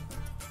cute.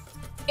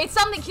 It's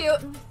something cute.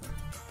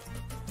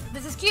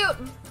 This is cute.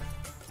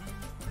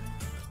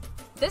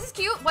 This is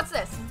cute. What's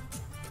this?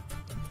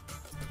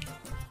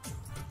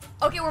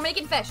 Okay, we're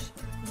making fish.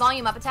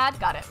 Volume up a tad.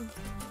 Got it.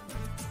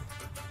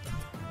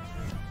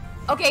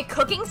 Okay,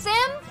 cooking sim?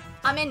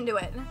 I'm into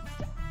it.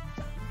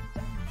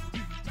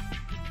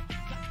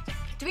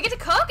 Do we get to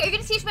cook? Are you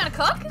gonna teach me how to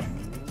cook?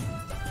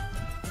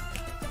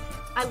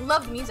 I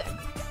love the music.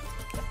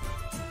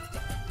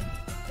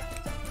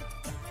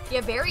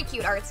 Yeah, very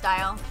cute art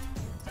style.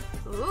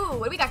 Ooh,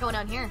 what do we got going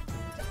on here?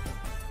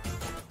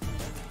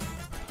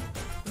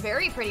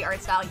 Very pretty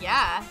art style,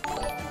 yeah.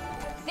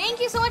 Thank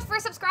you so much for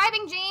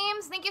subscribing,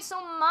 James. Thank you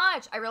so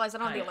much. I realize I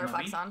don't have the alert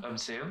box on. I'm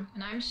Sue.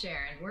 And I'm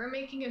Sharon. We're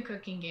making a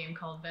cooking game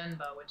called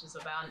Venba, which is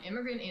about an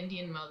immigrant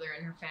Indian mother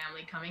and her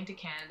family coming to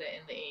Canada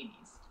in the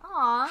 80s.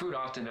 Aww. Food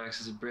often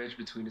acts as a bridge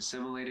between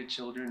assimilated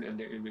children and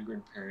their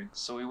immigrant parents,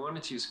 so we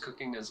wanted to use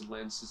cooking as a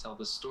lens to tell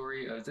the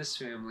story of this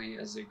family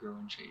as they grow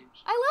and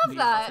change. I love We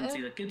that. often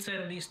see the kids' side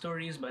of these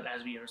stories, but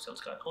as we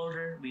ourselves got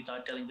older, we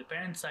thought telling the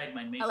parents' side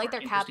might make I like for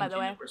their cat, by interesting the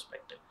change way. of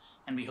perspective,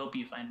 and we hope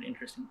you find it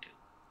interesting too.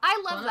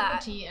 I love Bon that.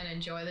 appetit and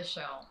enjoy the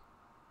show.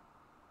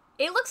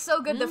 It looks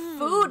so good. The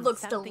food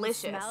looks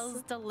delicious.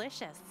 Smells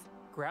delicious.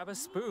 Grab a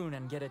spoon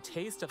and get a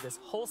taste of this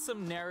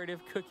wholesome narrative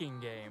cooking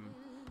game.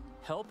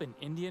 Help an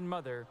Indian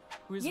mother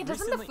who is Yeah,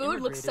 doesn't the recently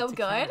food look immigrated so to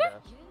good?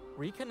 Canada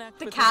reconnect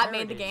The with cat her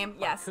made the heritage game, by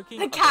yes. cooking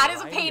The a cat is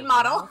a variety paid of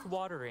model.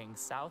 mouth-watering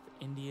South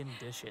Indian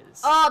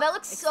dishes. Oh, that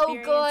looks so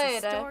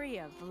Experience good. a story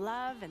of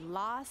love and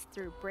loss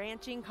through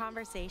branching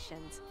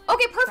conversations.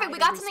 Okay, perfect. Try We to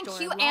got something restore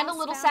cute and a lost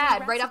little family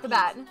sad right off the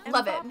bat. recipes and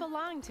Love it. bop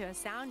along to a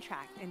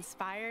soundtrack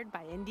inspired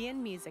by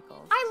Indian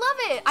musicals. I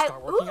love it.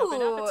 Start working up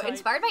an appetite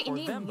Inspired by for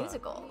Indian Venba,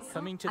 musicals.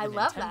 coming to I the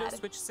love Nintendo that.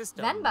 Switch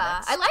system Venba.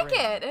 next I like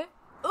spring. it.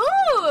 Ooh.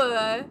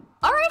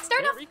 All right,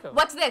 start Hey, off. Rico,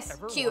 What's this?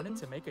 ever Cute. wanted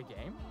to make a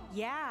game?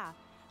 Yeah,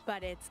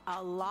 but it's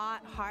a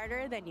lot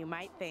harder than you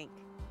might think.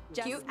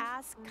 Just Cute.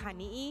 ask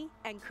Kani'i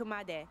and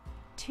Kumade,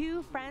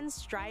 two friends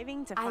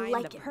striving to I find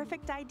like the it.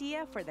 perfect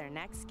idea for their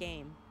next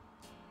game.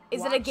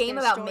 Is it a Watch game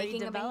their about story making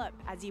a game? develop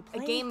as you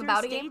play game through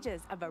about a game?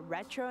 stages of a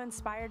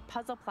retro-inspired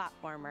puzzle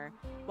platformer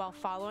while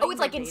following Oh, it's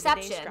their like day-to-day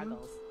Inception.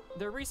 struggles.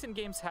 Their recent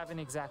games haven't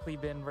exactly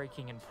been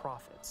raking in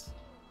profits,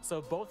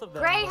 so both of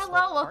them Gray, must hello,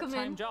 work welcome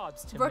part-time in.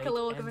 jobs to Brooke, make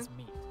hello, welcome ends in.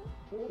 meet.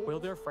 Will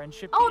their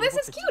friendship Oh, be this able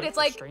is to cute. take It's the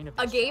like strain of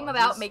a these game about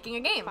challenges? making a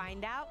game.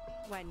 Find out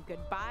when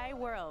Goodbye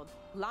World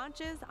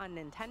launches on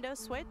Nintendo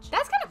Switch.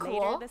 That's kind of later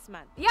cool. this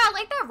month. Yeah, I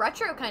like that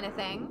retro kind of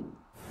thing.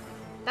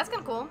 That's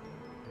kind of cool.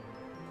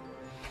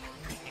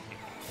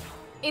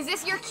 Is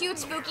this your cute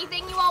spooky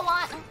thing you all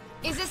want?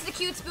 Is this the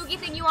cute spooky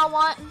thing you all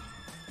want?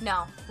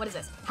 No. What is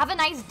this? Have a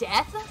nice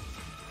death?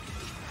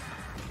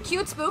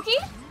 Cute spooky?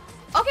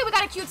 Okay, we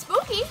got a cute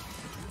spooky.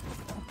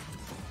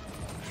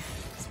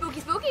 Spooky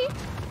spooky.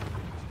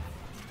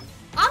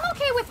 I'm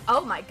okay with,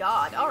 oh my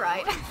god,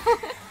 alright.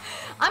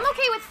 I'm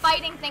okay with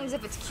fighting things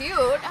if it's cute.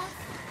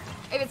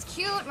 If it's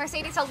cute,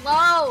 Mercedes,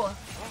 hello.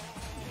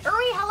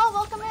 Uri, hello,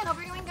 welcome in, hope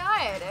you're doing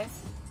good.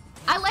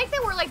 I like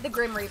that we're like the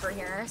Grim Reaper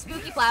here.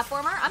 Spooky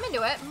platformer, I'm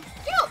into it.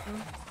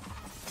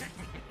 Cute.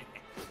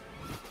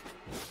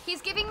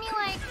 He's giving me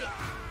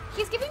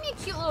a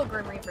cute little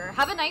Grim Reaper.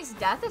 Have a Nice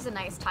Death is a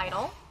nice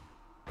title.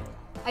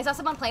 I saw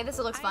someone play this,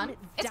 it looks fun.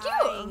 It's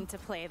dying cute. to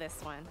play this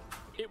one.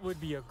 It would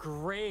be a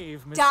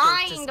grave mistake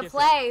Dying to skip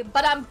play,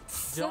 but I'm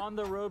it. Don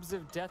the robes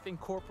of Death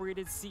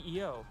Incorporated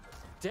CEO,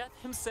 Death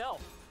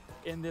himself,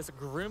 in this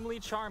grimly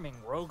charming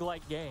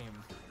roguelike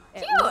game.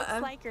 It Cute.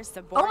 looks like you're Oh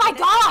my subordinate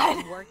god!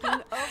 and working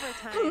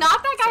overtime.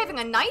 Not that guy so having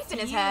a knife in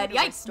it's his you head. to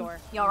Yikes. restore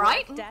You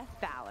alright? work-death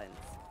balance.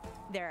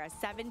 There are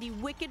 70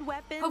 wicked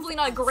weapons Hopefully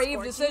not a and grave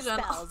scorching decision.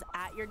 spells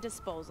at your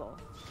disposal,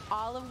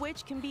 all of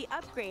which can be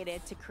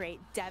upgraded to create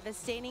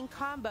devastating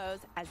combos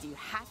as you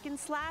hack and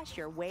slash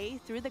your way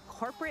through the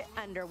corporate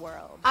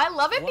underworld. I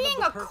love it One of being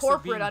the a perks of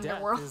corporate being Death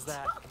underworld. is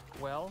that,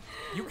 well,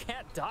 you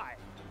can't die.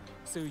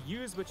 So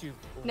use what you've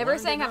Never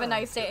learned saying and have a earned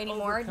nice day to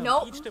anymore. overcome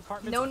Nope. each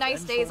department's No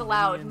nice days vengeful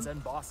allowed. minions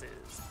and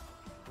bosses.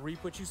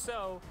 Reap what you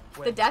sow. The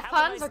When death Have a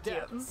puns Nice are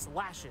Death cute.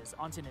 Slashes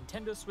onto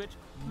Nintendo Switch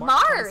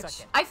March!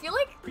 22nd. I feel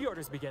like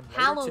Pre-orders begin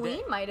later Halloween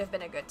today. might have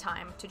been a good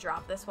time to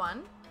drop this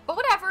one. But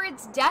whatever,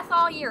 it's death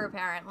all year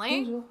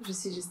apparently. Bonjour, je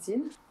suis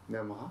Justine.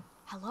 Namra.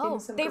 Hello. nous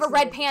sommes They have a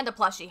red cosmétiques. panda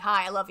plushie.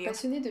 Hi, I love you.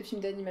 Passionnés de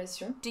films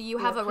d'animation. Do you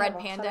et have a après red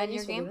avoir panda in travaillé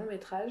your sur game? de longs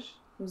métrages,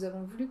 nous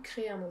avons voulu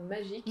créer un monde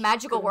magique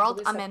Magical que l'on world,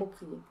 pouvait I'm in.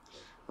 s'approprier.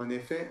 En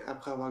effet,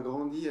 après avoir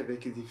grandi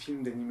avec des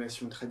films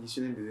d'animation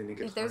traditionnels des années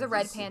 90, If there's a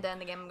red panda in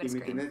the game, I'm gonna il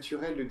m'était scream.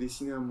 naturel de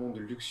dessiner un monde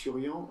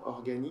luxuriant,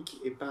 organique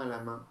et peint à la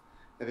main,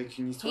 avec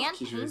une histoire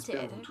qui, je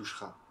l'espère, Hand-painted. vous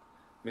touchera.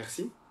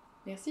 Merci.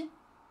 Merci.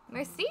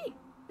 Merci.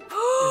 Is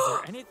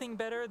there anything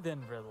better than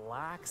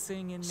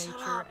relaxing in Shut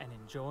nature up. and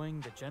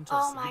enjoying the gentle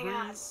Oh sea my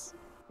god. breeze?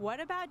 What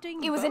about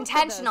doing It was both of those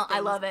intentional. I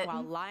things love it.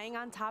 while lying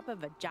on top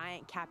of a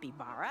giant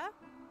capybara?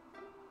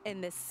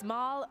 In this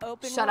small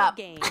open Shut world up.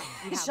 game,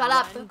 you have Shut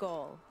up. one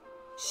goal.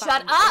 Shut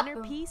Find up.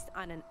 inner peace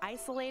on an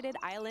isolated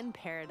island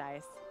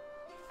paradise.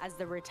 As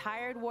the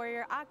retired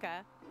warrior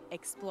Akka,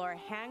 explore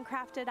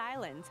handcrafted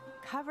islands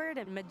covered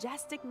in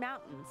majestic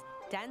mountains,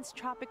 dense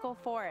tropical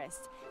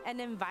forests, and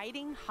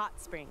inviting hot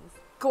springs.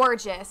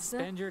 Gorgeous.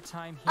 Spend your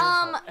time here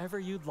however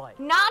you'd like.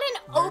 Not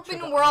an Nurture open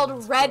the world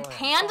island's red flora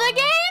and panda fauna,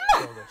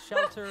 game? build a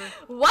shelter,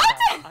 What?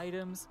 craft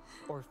items,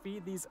 or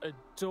feed these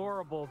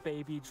adorable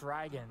baby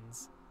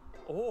dragons.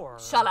 Or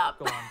Shut up.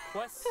 go on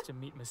quests to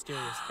meet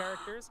mysterious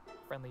characters,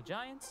 friendly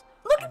giants,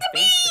 Look and at the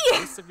face bee! the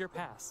ghosts of your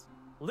past.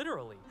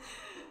 Literally.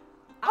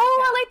 Oh,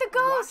 I Akka like the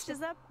ghost.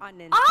 washes up on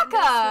Nintendo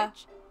Akka.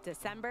 Switch,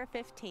 December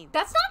 15th.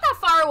 That's not that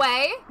far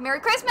away. Merry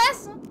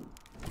Christmas.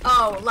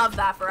 Oh, love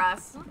that for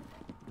us.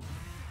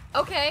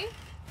 Okay.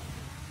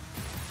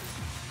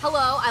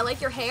 Hello, I like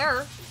your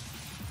hair.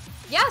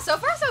 Yeah, so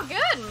far so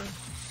good.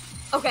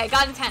 Okay,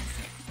 got intense.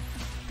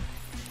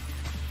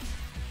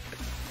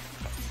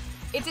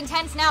 It's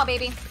intense now,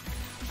 baby.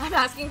 I'm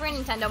asking for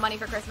Nintendo money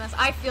for Christmas.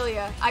 I feel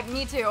ya.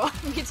 Me too.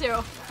 Me too.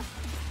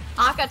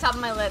 Aka top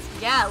of my list.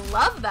 Yeah,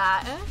 love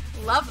that.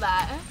 Love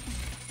that.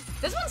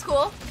 This one's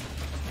cool.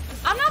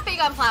 I'm not big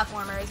on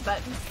platformers,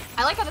 but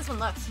I like how this one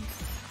looks.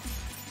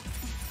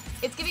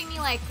 It's giving me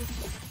like...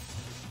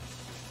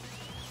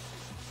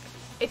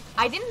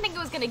 I didn't think it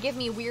was gonna give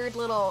me weird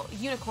little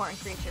unicorn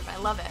creature, but I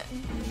love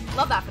it.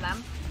 Love that for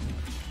them.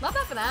 Love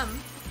that for them.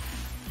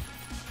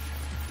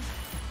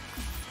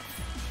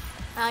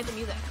 I like the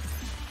music.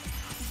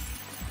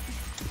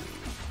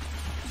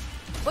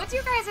 What's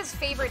your guys'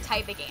 favorite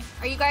type of game?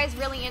 Are you guys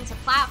really into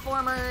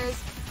platformers?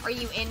 Are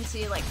you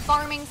into like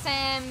farming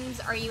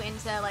sims? Are you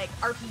into like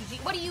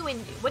RPG? What are you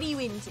into? What are you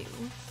into?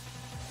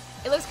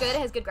 It looks good. It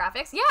has good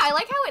graphics. Yeah, I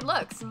like how it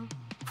looks.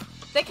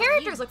 The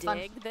characters look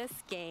fun. This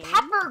game?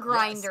 Pepper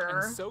grinder.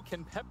 Yes, and so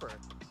can Pepper.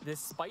 This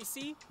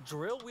spicy,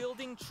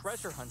 drill-wielding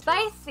treasure hunter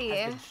Spicy.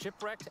 has been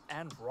shipwrecked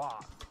and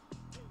robbed.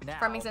 Now,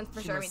 Farming sims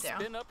for she sure, me must too.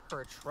 spin up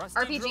her trusty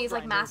RPGs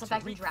like drill Mass grinder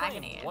Effect to and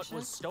Dragon reclaim Age. what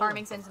was stolen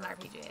Farming from sims and her.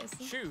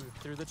 RPGs. Chewed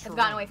through the I've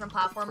gotten away terrain, from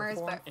platformers,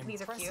 perform but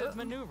these are impressive cute.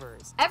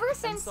 maneuvers, Ever and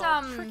since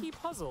solve tricky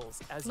puzzles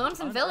as you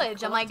Lonesome unearth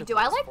Village, I'm like, do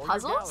I like collectibles for your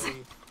puzzles?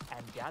 gallery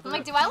and gather I'm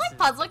like, up do I like pieces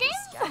puzzle of the games?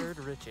 scattered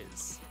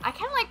riches. I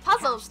kind of like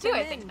puzzles Cash too, them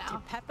I think in now.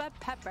 To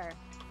Pepper,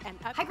 an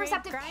upgrade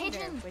Hyperceptive grinder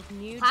pigeon, with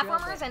new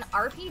platformers, drill and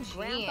bits.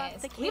 Ramp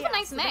up the RPGs. We have a chaos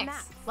nice to the mix.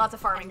 max. Lots of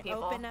farming And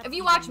people. open up If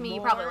you watch even me,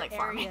 you probably more like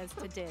farming. areas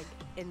to dig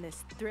in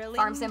this thrilling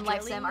Farm sim,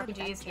 life sim, drilling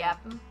RPGs, adventure. yep.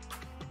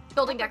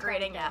 Building, Pepper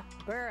decorating, yeah.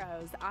 Grinder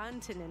burrows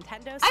onto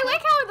Nintendo Switch I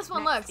like how this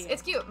one next looks. year.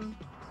 It's cute.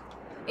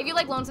 If you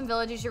like Lonesome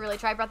Village, you should really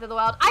try Breath of the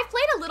Wild. I've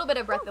played a little bit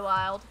of Breath of the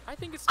Wild. I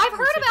think it's I've time we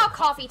heard take about a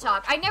Coffee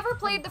Talk. I never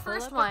played the Pull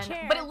first up a one,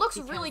 chair but it looks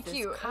because really this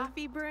cute.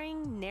 Coffee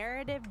brewing,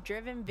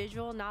 narrative-driven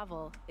visual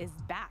novel is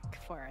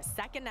back for a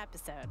second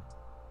episode.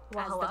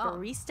 Well, As hello. the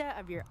barista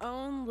of your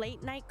own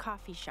late-night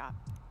coffee shop,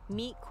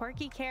 meet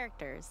quirky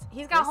characters.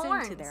 He's got listen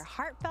horns. to their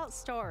heartfelt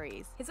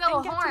stories. He's got and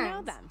little get to know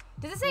horns. them.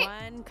 Does it say?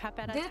 One cup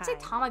at a Did time. it say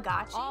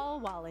Tamagotchi? All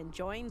while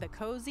enjoying the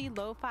cozy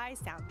lo-fi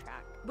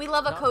soundtrack. We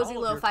love a Not cozy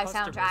all of your lo-fi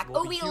customers soundtrack. will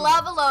Oh, be we human.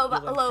 love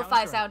a You'll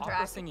lo-fi encounter an soundtrack.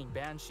 opera-singing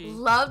banshee,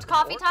 Loved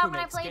Coffee orc Talk who when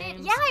I makes played it.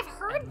 games, Yeah, I've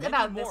heard and many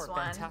about more this one.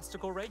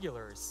 fantastical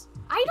regulars.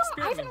 I haven't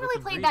Experiment really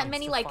with played that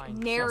many ingredients like to find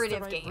just the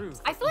narrative right games. brew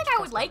I for feel like each I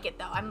would customer. like it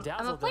though. I'm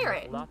Dazzle a them player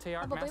with it. latte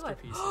art Probably would.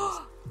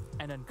 masterpieces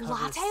and uncover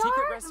Latte secret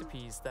art?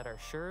 recipes that are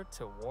sure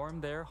to warm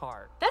their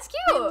heart. That's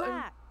cute.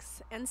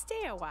 Relax and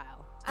stay a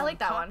while. I like on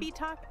that one. Coffee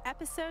Talk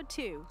Episode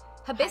 2.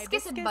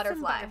 Hibiscus and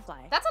Butterfly.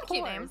 That's a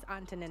cute name. Pours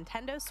onto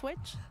Nintendo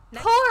Switch.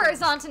 next Pours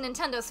spring. onto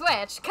Nintendo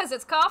Switch because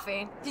it's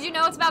coffee. Did you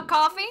know it's about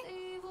coffee?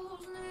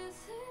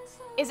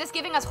 Is this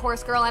giving us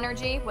horse girl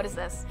energy? What is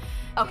this?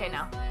 Okay,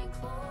 no.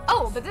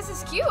 Oh, but this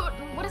is cute.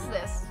 What is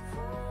this?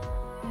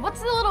 What's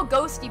the little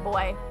ghosty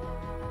boy?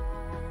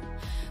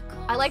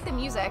 I like the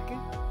music.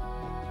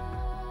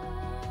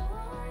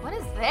 What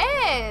is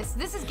this?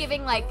 This is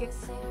giving like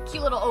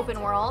cute little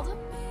open world.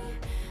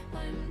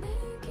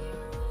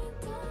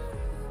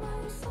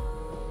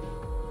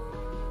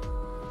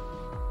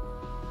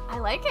 I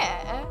like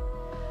it.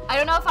 I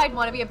don't know if I'd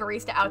want to be a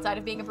barista outside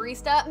of being a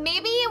barista.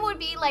 Maybe it would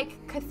be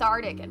like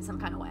cathartic in some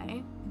kind of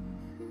way.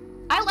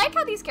 I like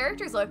how these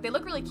characters look. They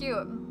look really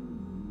cute.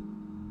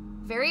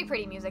 Very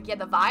pretty music. Yeah,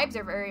 the vibes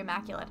are very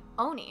immaculate.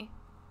 Oni.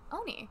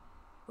 Oni.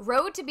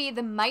 Road to be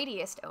the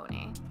mightiest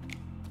Oni.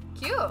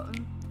 Cute.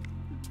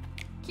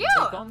 Cute.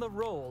 Take on the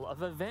role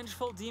of a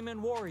vengeful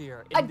demon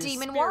warrior in A this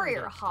demon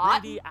warrior, spirited,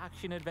 hot. 3D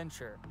action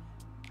adventure.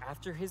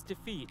 After his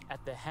defeat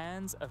at the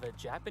hands of a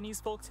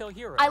Japanese folktale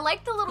hero, I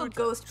like the little Kuta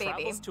ghost baby.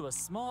 travels to a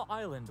small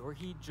island where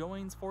he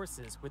joins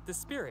forces with the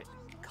spirit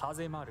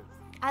Kazemaru.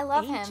 I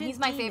love him. Ancient He's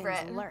my demons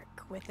favorite.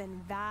 lurk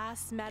within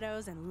vast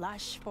meadows and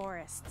lush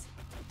forests.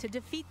 To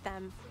defeat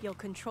them, you'll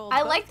control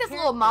I both like this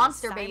little characters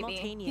monster baby.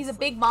 He's a simultaneously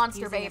big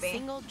monster using baby. A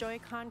single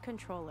Joy-Con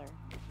controller.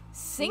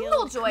 Single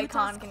Wield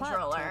Joy-Con Kuta's club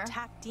controller. To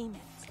attack demons,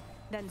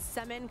 then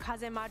summon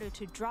Kazemaru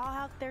to draw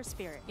out their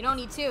spirit. You don't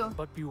need two.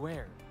 But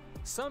beware,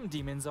 some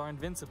demons are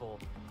invincible,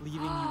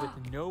 leaving you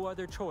with no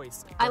other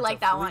choice. I than like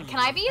to that flee one. Can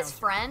I be his encounter.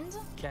 friend?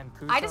 Can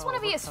I just want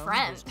to be his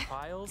friend.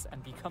 Trials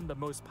and become the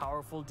most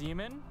powerful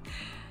demon?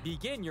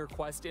 Begin your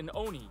quest in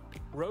Oni,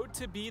 Road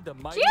to be the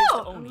mightiest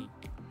Cute! Oni.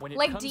 When it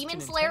Like comes to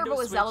Demon Slayer, Nintendo but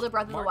with Switch, Zelda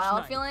Breath of the March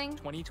Wild 9th, feeling?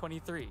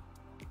 2023.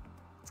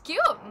 It's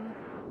cute.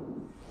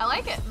 I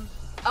like it.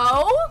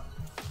 Oh?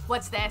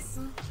 What's this?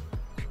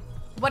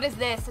 What is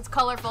this? It's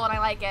colorful and I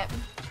like it.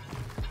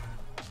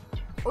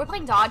 Are we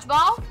playing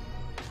dodgeball?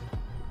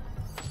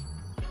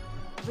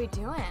 What are we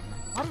doing?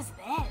 What is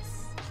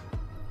this?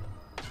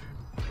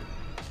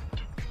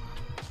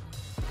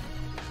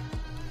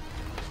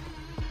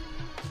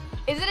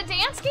 Is it a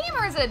dance game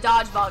or is it a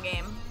dodgeball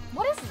game?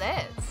 What is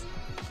this?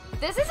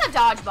 This is a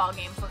dodgeball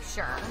game for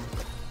sure.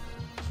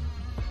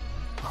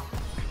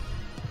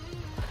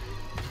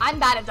 I'm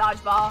bad at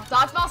dodgeball.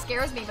 Dodgeball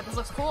scares me, but this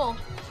looks cool.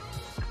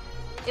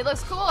 It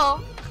looks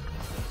cool.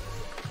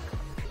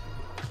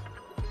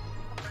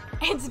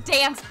 It's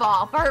dance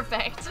ball.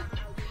 Perfect.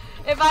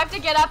 If I have to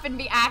get up and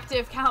be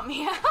active, count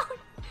me out.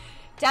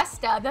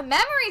 Desta, the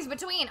memories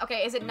between.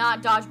 Okay, is it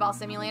not Dodgeball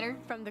Simulator?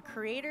 From the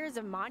creators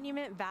of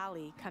Monument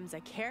Valley comes a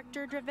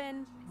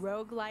character-driven,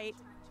 roguelite,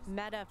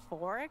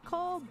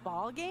 metaphorical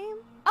ball game?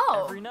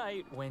 Oh. Every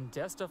night when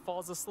Desta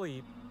falls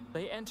asleep,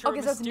 they enter a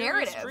Okay, so it's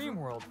mysterious narrative. dream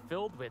world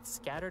filled with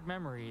scattered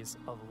memories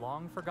of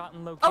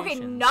long-forgotten locations.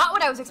 Okay, not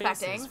what I was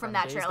expecting faces from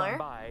that days gone trailer.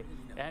 by,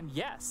 and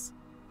yes,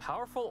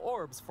 powerful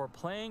orbs for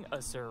playing a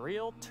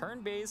surreal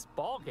turn-based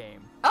ball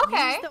game.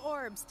 Okay. Use the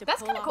orbs to That's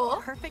pull kinda off cool.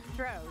 perfect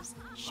throws,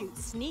 shoot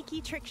sneaky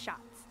trick shots.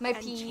 My and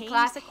PE change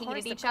class the course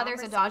hated of each other,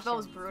 so dodgeball was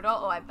conversation. brutal.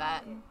 Oh, I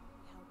bet.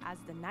 As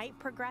the night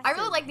progresses, I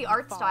really like the you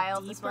art fall style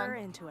of this deeper one.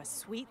 into a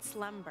sweet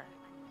slumber.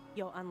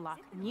 You'll unlock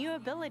new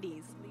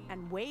abilities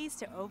and ways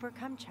to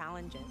overcome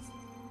challenges.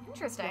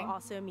 Interesting. You'll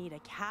also meet a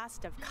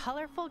cast of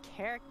colorful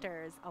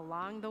characters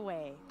along the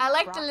way. I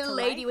like the brought little to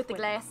lady life with the a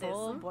glasses.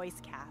 full voice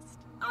cast.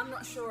 I'm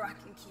not sure I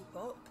can keep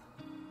up.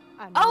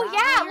 Oh Unravel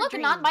yeah, your look, a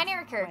dreams non-binary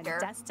when character.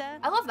 Desta,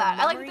 I love The that.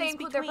 I like that they Memories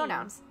include their Between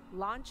pronouns.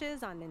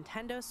 Launches on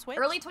Nintendo Switch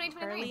Early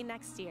 2023. early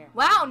next year.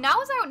 Wow, not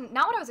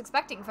what I was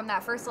expecting from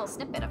that first little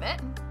snippet of it.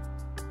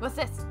 What's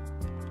this?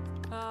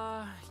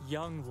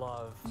 Young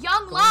love.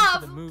 Young Going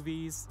love. to the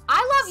movies.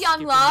 I love Young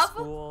skipping Love.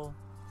 School,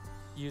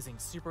 using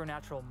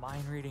supernatural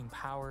mind-reading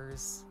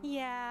powers.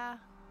 Yeah.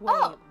 Wait,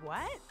 Oh.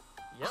 what?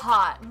 Yep.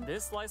 Hot.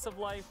 This slice of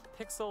life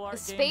pixel art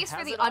The game space for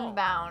has the it all.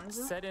 Unbound.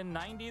 Set in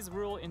 90s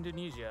rural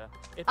Indonesia,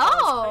 it Oh.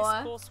 follows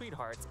high school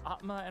sweethearts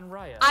Atma and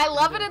Raya. I through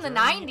love their it in the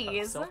journey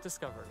of 90s.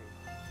 Self-discovery.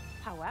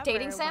 However,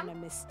 Dating sim? when a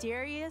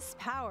mysterious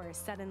power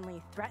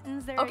suddenly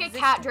threatens their Okay, existence,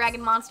 cat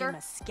dragon monster. you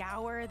must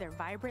scour their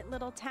vibrant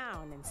little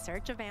town in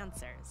search of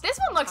answers. This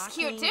one looks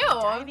cute Talking too.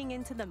 and diving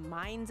into the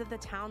minds of the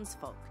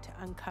townsfolk to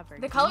uncover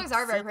The colors deep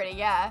are very secrets. pretty,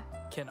 yeah.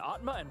 Can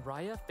Atma and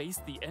Raya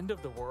face the end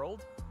of the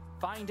world?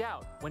 Find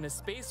out when A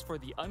Space for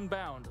the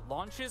Unbound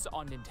launches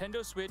on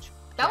Nintendo Switch.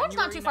 That one's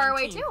not January too far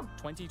away, 19th, too.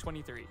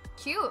 2023.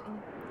 Cute.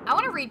 I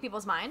want to read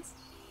people's minds.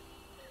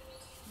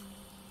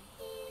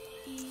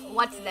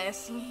 What's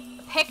this?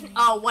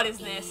 Oh, what is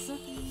this?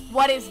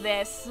 What is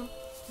this?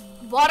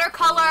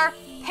 Watercolor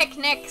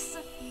picnics.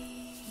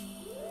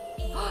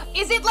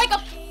 Is it like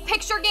a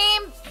picture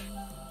game?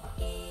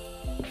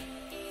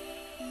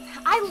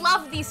 I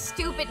love these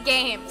stupid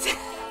games.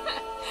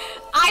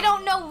 I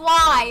don't know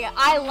why.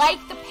 I like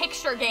the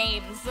picture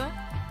games.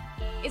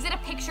 Is it a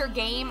picture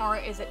game or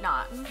is it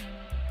not?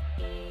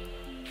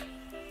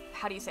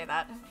 How do you say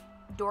that?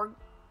 Dorg.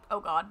 Oh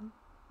god.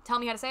 Tell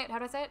me how to say it. How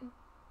do I say it?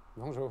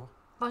 Bonjour.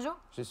 Bonjour.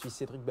 Je suis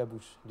Cédric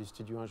Babouche, du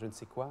studio Un Je ne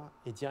sais quoi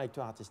et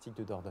directeur artistique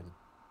de Dordogne.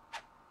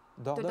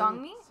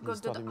 Dodongmi? c'est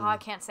l'histoire de Oh, Mimi, I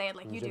can't say it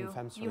like une you jeune do.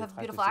 femme sur You les have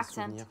traces beautiful de ses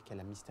accent. souvenirs qu'elle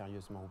a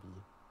mystérieusement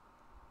oubliés.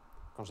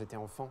 Quand j'étais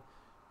enfant,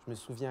 je me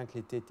souviens que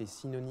l'été était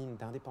synonyme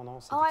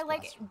d'indépendance et Oh, I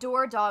like d'exploration.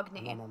 Door Un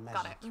Dogny. moment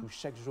Got magique it. où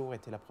chaque jour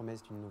était la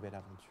promesse d'une nouvelle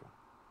aventure.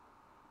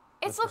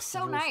 It Notre looks so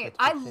studio nice. souhaite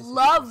I recréer ce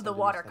love sensation the de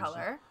watercolor.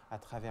 nostalgie à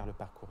travers le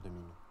parcours de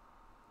Mimi.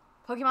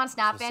 Pokemon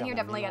Snap Je fan, sers you're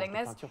d'un definitely mélange getting de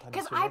this. peinture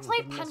Because traditionnelle I et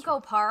played d'animation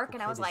Penco Park pour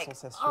and I créer was des like,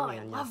 sensations oh, et I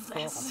un lien love fort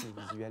this. entre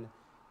le visuel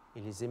et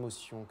les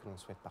émotions que l'on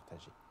souhaite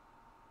partager.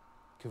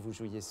 Que vous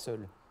jouiez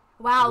seul.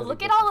 Wow, ou avec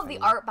look at votre all of the famille.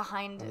 art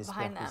behind On espère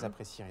que vous them.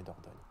 apprécierez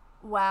Dordogne.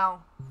 Wow.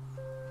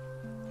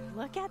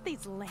 Look at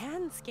these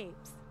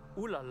landscapes.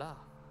 Ooh la la.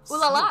 Ooh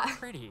la la. So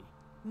pretty.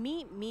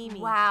 Meet Mimi.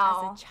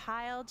 Wow. As a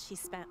child, she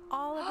spent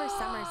all of her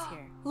summers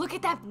here. Look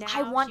at that. Now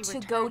I want she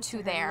to go returns to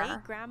her there.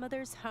 late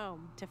grandmother's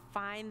home to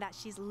find that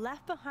she's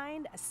left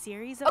behind a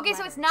series of Okay,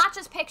 so it's not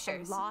just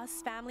pictures.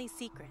 lost family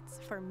secrets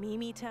for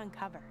Mimi to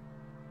uncover.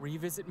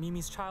 Revisit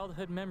Mimi's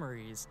childhood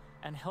memories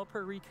and help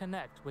her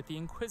reconnect with the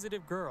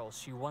inquisitive girl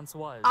she once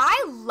was.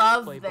 I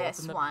love Play both this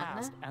in the one.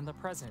 past and the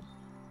present.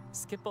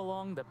 Skip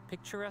along the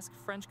picturesque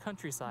French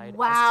countryside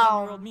Wow. as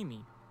 10-year-old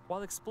Mimi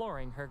while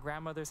exploring her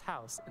grandmother's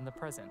house in the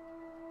present.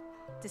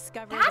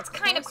 Discover That's the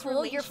kind of close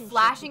cool. You're relationship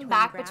flashing between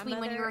back between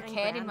when you were a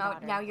grandmother kid and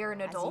granddaughter now you're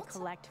an as adult. you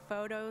collect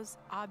photos,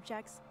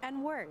 objects,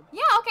 and words.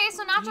 Yeah, okay,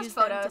 so not just Use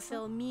them to photos.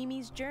 fill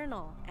Mimi's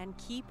journal and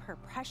keep her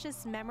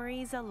precious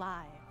memories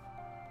alive.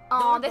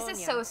 Oh, this is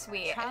Dordogne so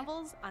sweet.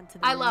 Travels onto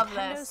the I love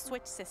Nintendo this.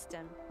 Switch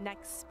system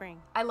next spring.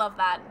 I love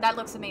that. That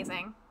looks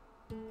amazing.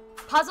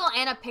 Puzzle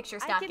and a picture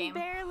I snap can game.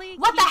 barely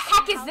What the keep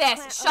heck a is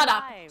this? houseplant Shut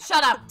up. alive.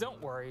 Shut up.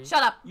 Don't worry.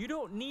 Shut up. You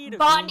don't need a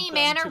Botany green thumb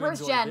Manor, to where's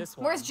enjoy Jen? this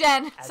one. Where's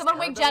Jen? As Someone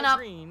wake Arabella Jen up.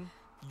 Green,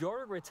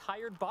 you're a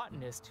retired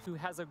botanist who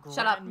has a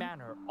Shut up. grand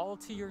manor all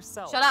to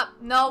yourself. Shut up.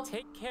 No.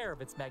 Take care of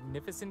its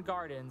magnificent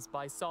gardens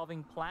by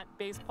solving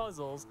plant-based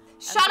puzzles.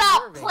 and Shut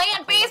up. preserving a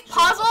Plant-based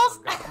collection of puzzles?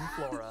 forgotten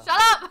flora.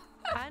 Shut up.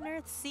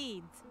 Unearth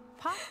seeds,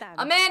 pop them,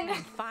 I'm in.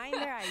 and find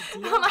their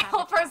ideal My whole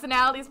habitat.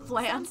 personality is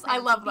plants. I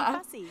love Some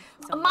plants that. can be fussy,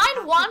 so you Mine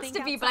have wants think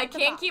to be, but I outside the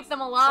can't box. keep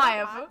them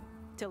alive.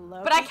 To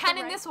But I locate can the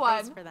in right this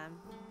place one. for them.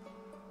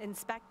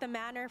 Inspect the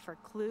manor for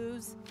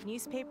clues,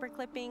 newspaper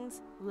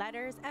clippings,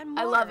 letters, and more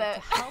I love it. to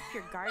help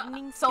your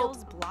gardening Sold.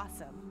 skills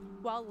blossom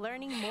while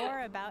learning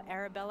more about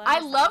Arabella. I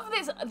herself.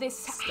 love this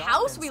Stop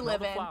house and we smell live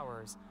the in.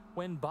 flowers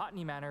when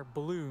Botany Manor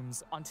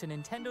blooms onto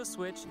Nintendo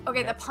Switch.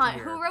 Okay, the next pun.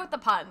 year. Who wrote the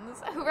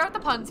puns? Who wrote the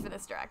puns for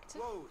this direct?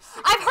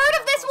 I've heard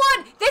of this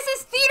one! This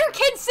is Theater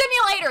Kid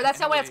Simulator! That's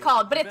not what it's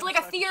called, but it's like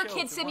a Theater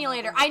Kid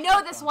Simulator. I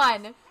know this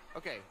one.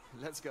 Okay,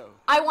 let's go.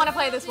 I want to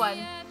play this one.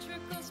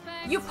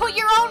 You put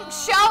your own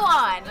show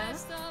on.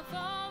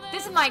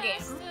 This is my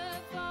game.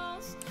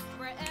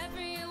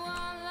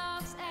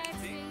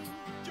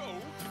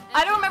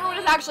 I don't remember what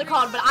it's actually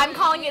called, but I'm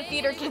calling it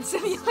Theater Kid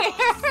Simulator.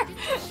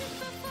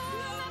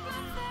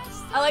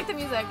 I like the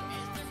music.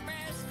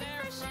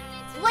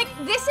 Like,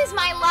 this is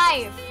my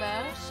life.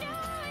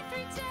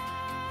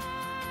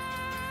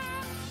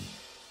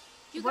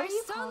 You What are guys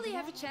you totally calling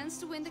have a chance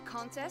to win the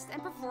contest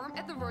and perform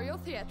at the Royal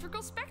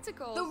Theatrical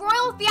Spectacle. The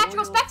Royal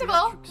Theatrical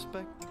Spectacle?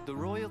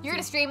 You're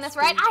gonna stream this,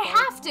 right?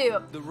 I have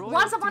to!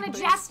 Once Upon a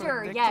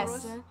Jester,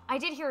 yes. I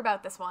did hear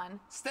about this one.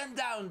 Stand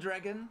down,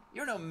 dragon.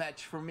 You're no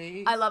match for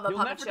me. I love a You'll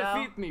puppet never show.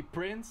 defeat me,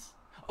 Prince.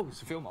 Oh,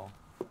 ze film al.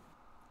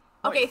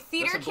 Okay,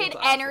 Theater Kid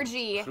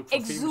energy.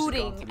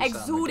 Exuding.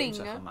 Exuding.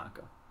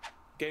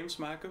 Games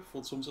maken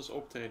voelt soms als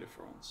optreden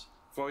voor ons.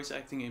 Voice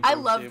acting I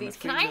love these.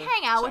 Can I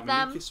hang out with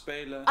them?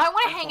 spelen, I want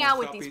to en hang gewoon out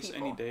with these grapjes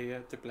en people.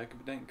 ideeën ter plekke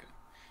bedenken.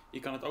 Je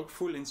kan het ook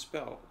voelen in het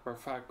spel, waar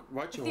vaak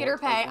wat je Theater hoort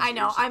pay, ook ons I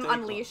know, eerste I'm take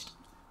unleashed. was.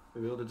 We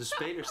wilden de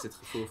spelers dit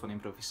gevoel van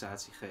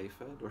improvisatie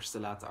geven door ze te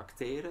laten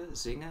acteren,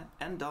 zingen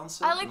en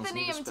dansen. I in like ons the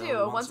nieuwe name spel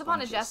too. Once Once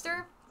Upon a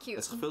Jester. Cute.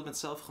 Het is gevuld met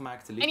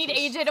zelfgemaakte I liedjes.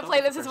 need AJ to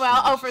play this as well.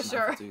 Oh, for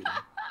sure.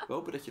 We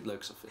hopen dat je het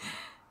leuk zal vinden.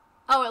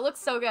 Oh, it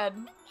looks so good.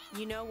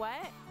 You know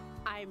what?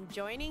 I'm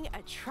joining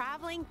a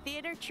traveling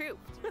theater troupe.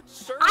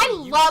 I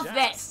love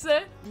this.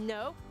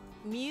 Nope.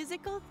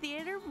 Musical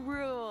theater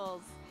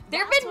rules. There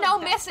have That's been no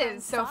what best misses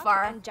friends so Sock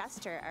far. and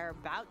Jester are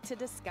about to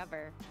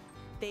discover.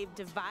 They've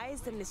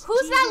devised a mischievous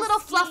Who's that little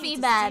scheme fluffy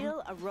to man?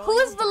 steal a royal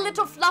Who's the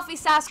little diamond. fluffy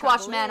Sasquatch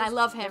Trouble man? I is,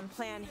 love their him.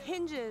 plan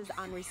hinges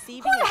on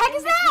receiving Who the heck an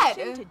is that?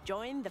 invitation to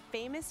join the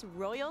famous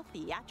Royal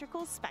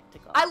Theatrical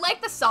Spectacle. I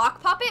like the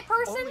sock puppet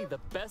person. Only the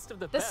best of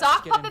the The best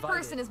sock get puppet invited,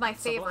 person is my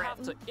so they'll favorite.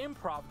 have to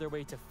improv their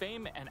way to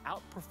fame and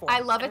outperform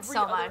I love it every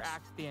so other much.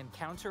 act they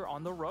encounter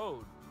on the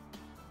road.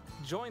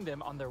 Join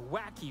them on their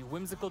wacky,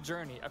 whimsical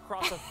journey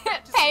across a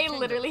Hey,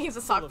 literally, he's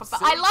a sock full of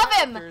puppet. I silly love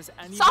him. characters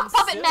and Sock even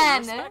puppet sillier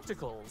man.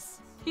 spectacles.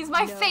 He's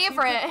my No two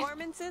favorite.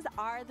 performances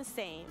are the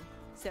same.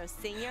 So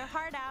sing your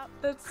heart out.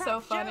 That's so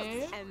crack funny.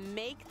 jokes, and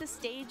make the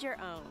stage your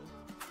own.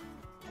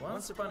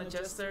 Once Upon a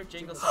Jester,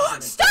 jingle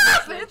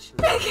Stop!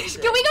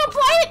 Can we go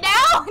play it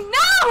now?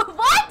 No!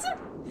 What?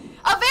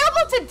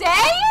 Available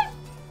today?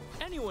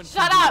 Anyone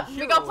Shut can be a up. We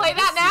hero gonna play in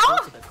that this now?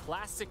 sequel to the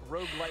classic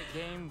roguelike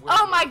game where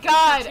Oh the my adventure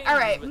God. changes All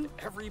right. with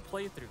every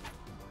playthrough.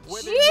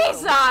 Whether you're a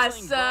Jesus.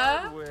 whistling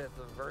bug with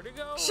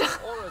vertigo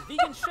or a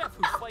vegan chef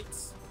who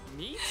fights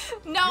meat.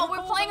 No, your we're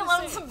goals playing are the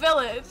Alone same.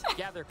 Village.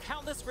 Gather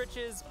countless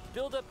riches,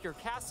 build up your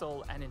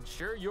castle, and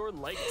ensure your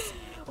legacy.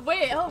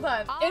 Wait, hold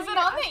on. All Is it your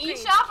on the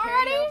upgrades eShop carry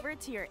already? over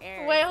to your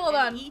heirs, Wait, hold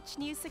and on. Each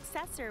new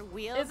successor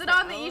wields Is it their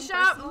on the own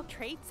eShop? personal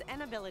traits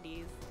and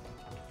abilities.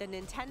 The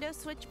Nintendo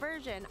Switch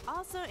version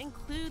also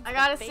includes I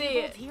gotta the see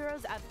Fabled it.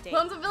 Heroes update.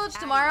 Lonesome Village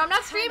adding tomorrow. I'm not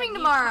a ton of streaming new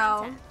tomorrow.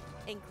 content,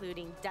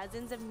 including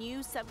dozens of new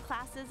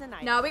subclasses and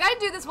items. No, we gotta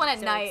do this one at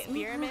So night.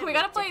 experiment We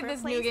gotta with play different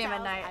this new game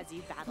at playstyles night. as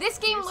you battle This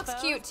game fierce looks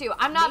foes, cute too.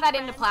 I'm not make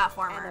that into friends,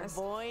 and platformers.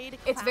 avoid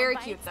It's clown very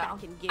bites cute that though.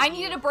 can give I you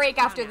needed a break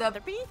after clown the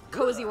after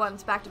cozy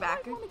ones back to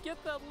back. I want to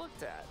get that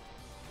looked at.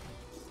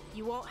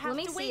 You won't have Let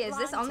me to see, wait is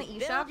this long on the to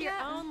eShop build your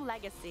yet? own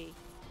legacy.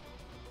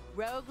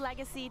 Rogue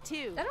Legacy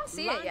 2 I don't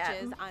see it yet.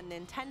 launches on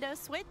Nintendo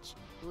Switch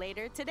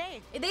later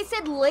today. They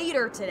said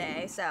later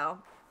today, so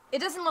it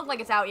doesn't look like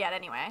it's out yet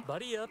anyway.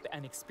 Buddy up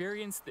and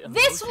experience the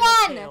This emotional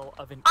one! tale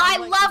of an I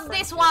unlikely love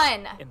this friendship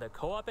one! in the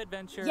co-op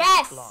adventure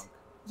Yes! Blanc.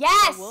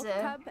 Yes! A wolf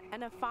cub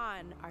and a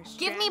fawn are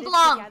Give me stranded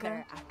Blanc.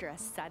 together after a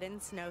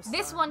sudden snowstorm.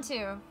 This one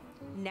too.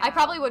 Now, I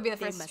probably would be the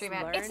they first to must stream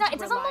it. learn It's not. to It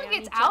doesn't look rely like on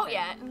it's each out other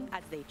yet.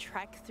 as they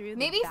trek through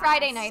Maybe the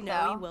Friday vast, night,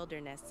 snowy though.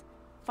 wilderness,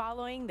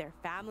 following their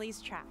family's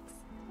tracks.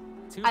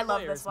 Two I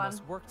love players this one.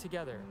 must work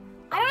together.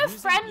 I don't have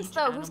using friends each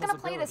though. Who's gonna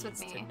animal's play this with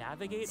abilities me? to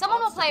navigate Someone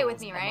will play with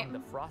obstacles me, right?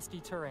 among the frosty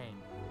terrain.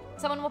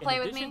 Someone will play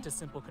In with addition me. to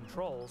simple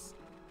controls,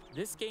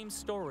 this game's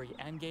story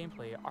and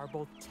gameplay are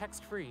both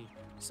text-free,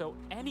 so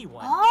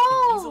anyone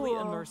can easily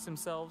Oh. immerse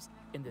themselves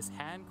in this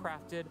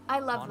handcrafted, I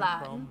love that.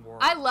 monochrome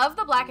world. I love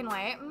the black and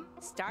white.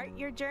 Start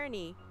your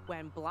journey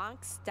when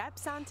Blanc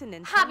steps onto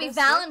Nintendo Happy Switch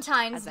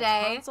Valentine's as a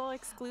Day. console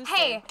exclusive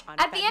Hey, on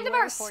at the end of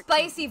our February 14th.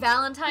 spicy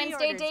Valentine's Day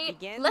Pre-orders date,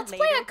 begin let's play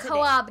later a today.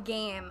 co-op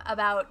game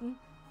about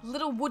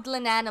little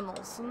woodland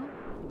animals.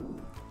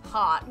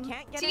 Hot.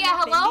 Can't get Tia,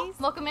 enough hello? indies?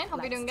 Welcome in. Hope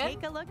Let's you're doing good.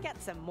 Take a look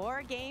at some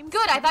more games.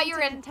 Good, I thought coming you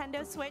were to in-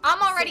 Nintendo Switch.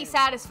 I'm already soon.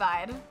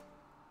 satisfied.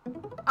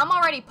 I'm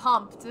already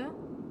pumped.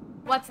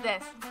 What's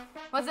this?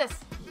 What's this?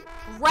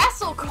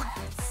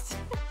 WrestleQuest.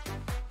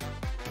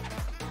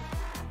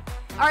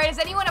 Alright, is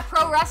anyone a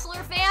pro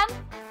wrestler fan?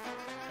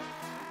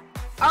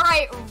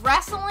 Alright,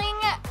 wrestling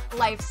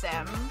life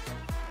sim.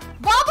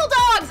 Wobble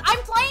Dogs! I'm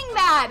playing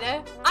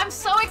that! I'm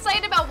so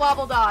excited about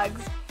Wobble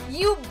Dogs.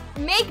 You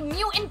make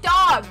mutant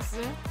dogs.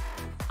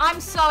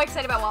 I'm so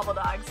excited about Wobble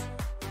Dogs.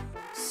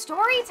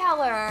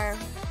 storyteller.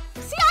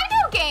 See, I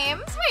know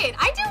games. Wait,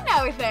 I do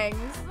know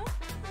things.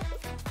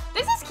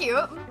 This is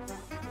cute.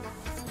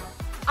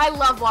 I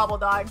love Wobble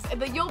Dogs.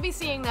 You'll be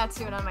seeing that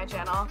soon on my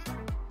channel.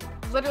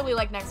 Literally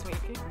like next week.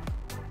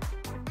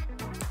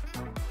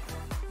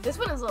 This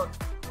one is a little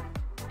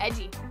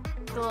edgy.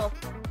 The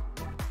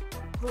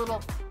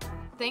little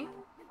thing.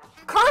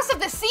 Curse of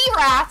the Sea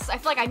Rats! I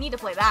feel like I need to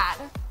play that.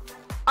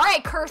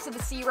 Alright, Curse of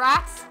the Sea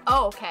Rats.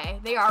 Oh, okay.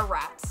 They are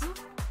rats.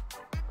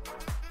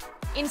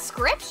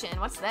 Inscription.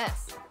 What's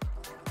this?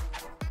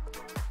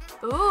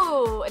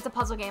 Ooh, it's a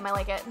puzzle game. I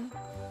like it.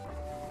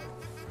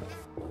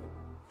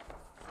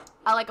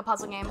 I like a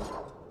puzzle game.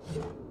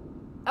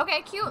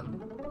 Okay, cute.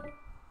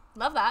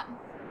 Love that.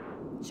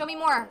 Show me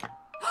more.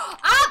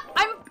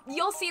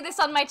 You'll see this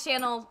on my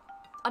channel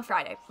on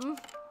Friday.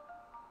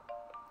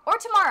 Or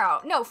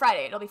tomorrow. No,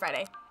 Friday. It'll be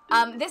Friday.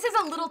 This is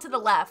a little to the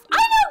left. I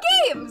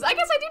know games! I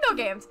guess I do know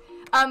games.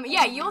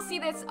 Yeah, you'll see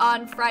this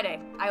on Friday.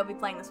 I will be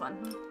playing this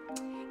one.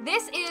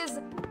 This is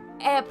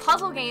a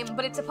puzzle game,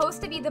 but it's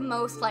supposed to be the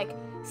most, like,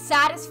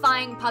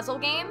 satisfying puzzle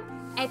game.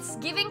 It's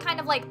giving kind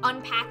of, like,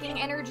 unpacking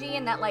energy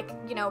and that, like,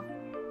 you know,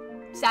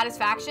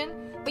 satisfaction.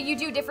 But you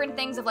do different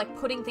things of, like,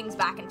 putting things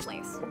back in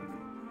place.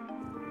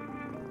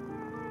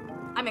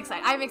 I'm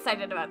excited. I'm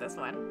excited about this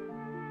one.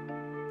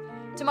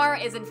 Tomorrow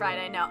isn't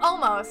Friday, no.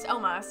 Almost.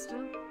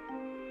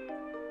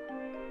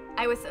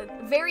 I was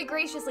very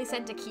graciously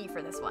sent a key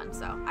for this one,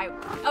 so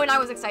and I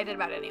was excited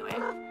about it anyway.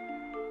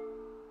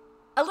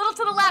 A little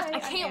to the left. I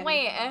can't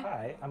wait.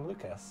 Hi, I'm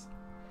Lucas.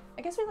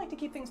 I guess we like to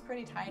keep things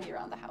pretty tidy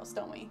around the house,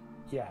 don't we?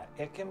 Yeah,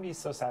 it can be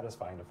so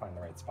satisfying to find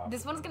the right spot.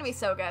 This one's gonna be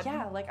so good.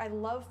 Yeah, like I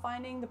love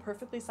finding the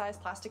perfectly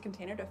sized plastic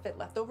container to fit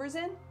leftovers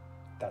in.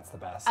 That's the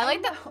best. I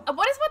like the.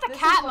 What is with the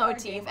cat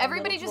motif?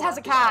 Everybody just has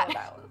a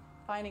cat.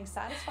 Finding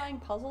satisfying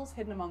puzzles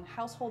hidden among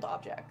household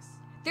objects.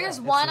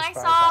 There's one I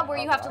saw where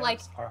you have to like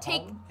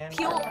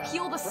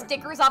peel the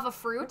stickers off of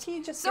fruit.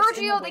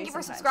 Sergio, thank you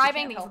for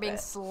subscribing. Thank you for being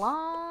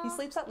slow. He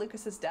sleeps at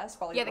Lucas's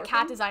desk while he's the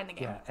cat designed the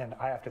game. Yeah, and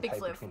I have to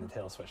type between the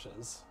tail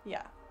switches.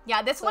 Yeah.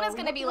 Yeah, this one is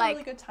gonna be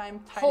like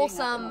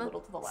wholesome,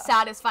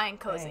 satisfying,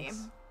 cozy.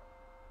 Thanks.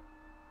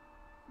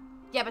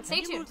 Yeah, but stay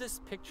Can you tuned. move this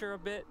picture a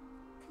bit?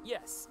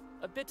 Yes,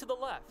 a bit to the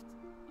left.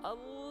 A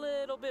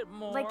little bit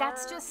more. Like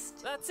that's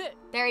just. That's it.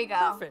 There you go.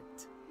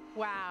 Perfect.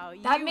 Wow,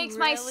 that makes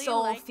my really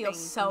soul like feel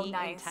so neat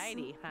nice. And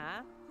tidy,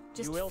 huh?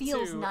 Just you will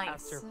feels too, nice.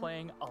 After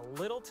playing a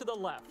little to the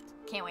left.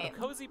 Can't wait. A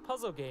cozy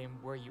puzzle game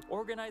where you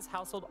organize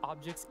household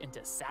objects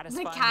into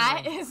satisfying. The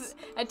cat rooms. is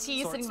a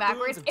T Sort sitting spoons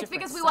backwards. of It's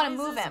different because we want to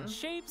sizes move him. and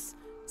shapes,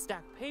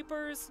 stack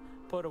papers,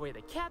 put away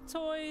the cat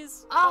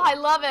toys. Oh, I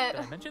love it.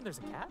 Did I mention there's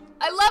a cat?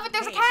 I love it.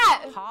 There's a Hey,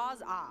 cat.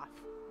 Pause off.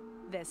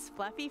 This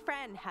fluffy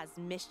friend has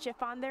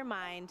mischief on their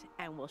mind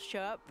and will show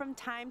up from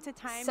time to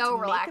time So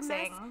to relaxing.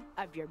 make a mess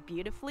of your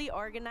beautifully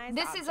organized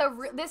This objects.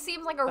 is this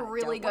seems like a But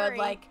really don't good worry,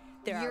 like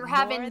there you're are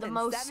having more the than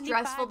most 75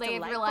 stressful day of your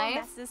delightful life.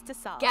 messes to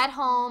solve, Get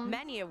home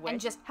many of which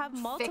and just have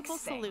multiple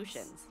fix things.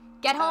 solutions.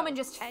 Get home and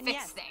just and fix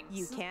yes, things.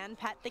 You can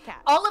pet the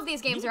cat. All of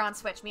these games are on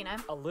Switch,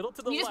 Mina. A little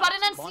to the You just left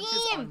bought it on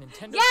launches Steam.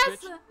 Nintendo Yes,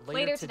 Switch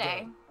later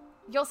today.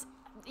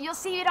 You'll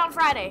see it on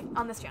Friday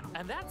on this channel.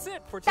 And that's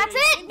it for That's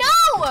today's it.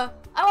 No,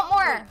 I want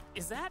more. Wait,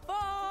 is that?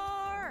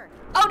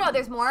 Oh no,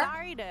 there's more.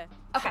 Sorry to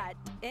cut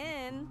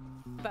in,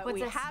 but What's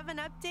we this? have an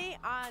update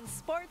on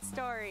Sports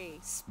Story.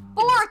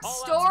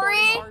 Sports Story.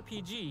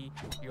 RPG,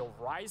 you'll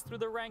rise through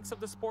the ranks of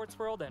the sports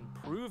world and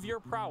prove your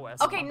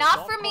prowess. Okay, on the not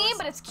golf for me, course,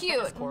 but it's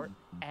tennis cute. court,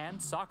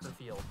 and soccer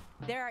field.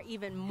 There are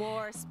even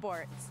more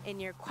sports in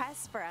your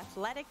quest for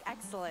athletic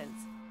excellence.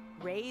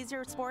 Raise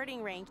your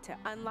sporting rank to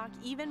unlock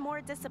even more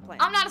disciplines.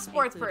 I'm not a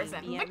sports including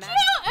person, but BMX,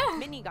 cute.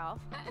 mini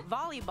golf,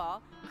 volleyball,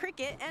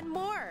 cricket, and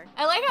more.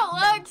 I like how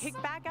it looks. Kick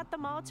back at the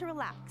mall to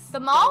relax. The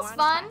mall's Go on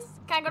fun. quest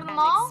Can I go to the and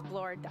mall?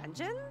 Explore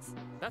dungeons.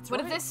 That's What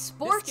right. if this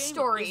sports this game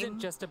story isn't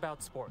just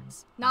about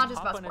sports? Not just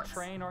Hop about on sports. a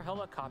train or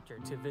helicopter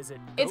to visit.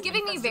 It's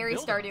giving me goat-infested very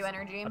buildings, Stardew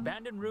energy.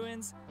 Abandoned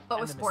ruins, But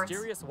and with the sports.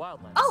 mysterious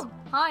wildlands. Oh,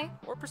 hi.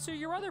 Or pursue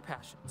your other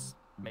passions.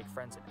 Make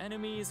friends and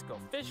enemies, go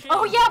fishing.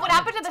 Oh yeah, what be a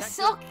happened to the detective,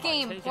 Silk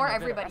game? partake in Poor a bit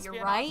of everybody. You're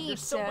espionage. right.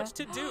 There's so much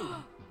to do.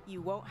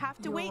 You won't have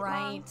to You're wait long.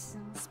 right.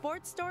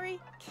 Sports Story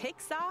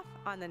kicks off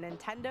on the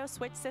Nintendo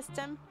Switch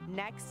system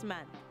next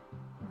month.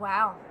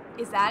 Wow.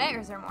 Is that it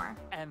or is there more?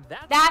 And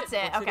That's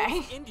it. it. for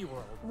Okay. today's Indie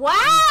World. Wow.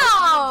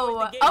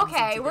 enjoyed the games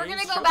Okay, in we're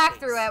today's gonna go back showcase.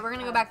 through it. We're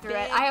gonna go back through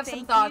it. Big I have some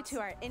thank thoughts. You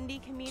to our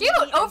indie community Cute.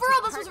 and Overall,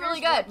 to this was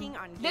really partners good. working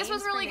on This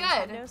was games really for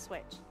good. Nintendo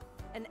Switch.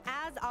 And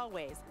as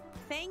always,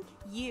 thank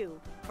you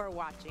for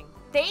watching.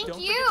 Thank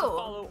Don't you. forget to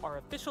follow our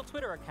official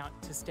Twitter account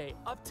to stay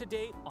up to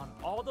date on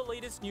all the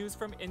latest news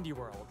from Indie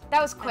World.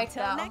 That was quick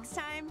Until though. next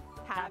time,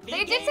 happy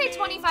They did say gaming.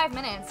 25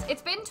 minutes.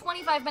 It's been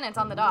 25 minutes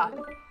on the dot.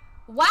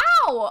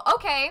 Wow.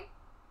 Okay.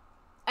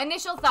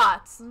 Initial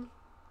thoughts.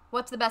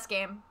 What's the best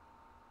game?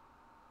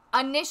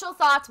 Initial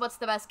thoughts. What's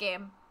the best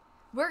game?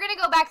 We're gonna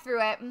go back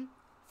through it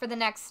for the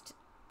next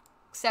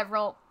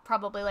several,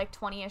 probably like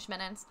 20-ish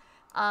minutes,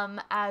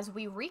 as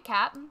we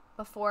recap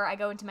before I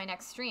go into my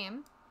next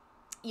stream.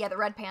 Yeah, the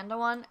Red Panda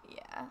one.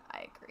 Yeah,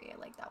 I agree. I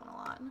like that one a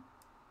lot.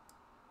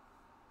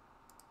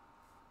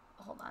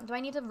 hold on. Do I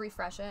need to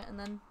refresh it and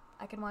then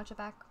I can watch it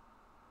back?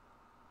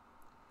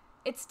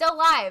 It's still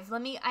live.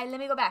 Let me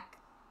go back.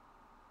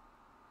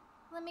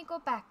 Let me go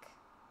back.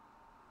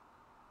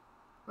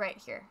 Right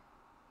here.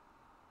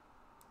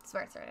 That's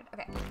where it started.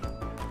 Okay.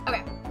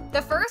 Okay.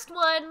 The first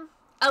one,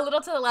 a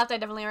little to the left, I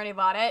definitely already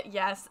bought it.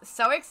 Yes.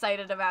 So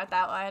excited about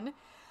that one.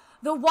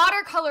 The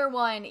watercolor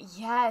one.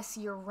 Yes,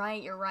 you're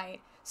right. You're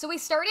right. So we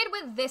started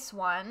with this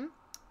one,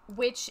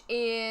 which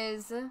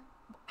is,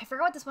 I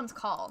forgot what this one's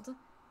called.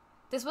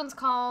 This one's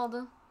called,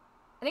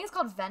 I think it's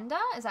called Venda.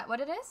 Is that what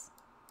it is?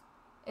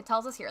 It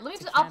tells us here. Let me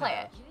just, I'll play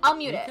it. I'll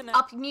mute it.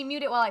 I'll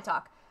mute it while I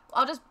talk.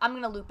 I'm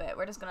going to loop it.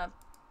 We're just going to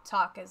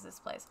talk as this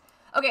plays.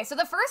 Okay, so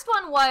the first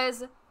one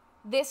was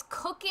this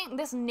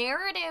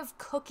narrative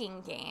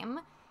cooking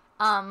game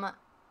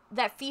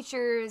that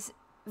features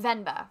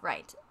Venba,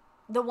 right?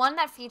 The one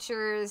that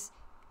features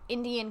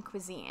Indian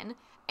cuisine,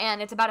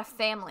 and it's about a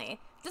family.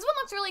 This one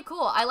looks really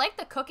cool. I like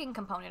the cooking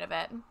component of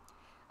it.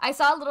 I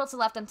saw a little to the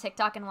left on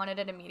TikTok and wanted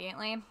it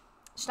immediately.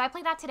 Should I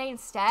play that today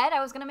instead? I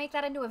was going to make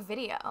that into a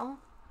video.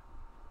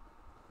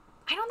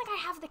 I don't think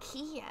I have the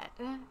key yet.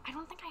 I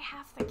don't think I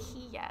have the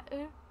key yet.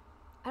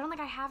 I don't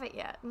think I have it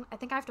yet. I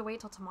think I have to wait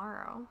till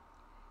tomorrow.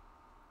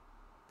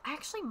 I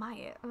actually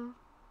might.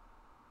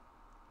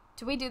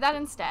 Do we do that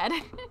instead?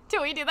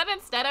 Do we do that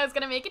instead? I was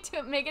gonna make it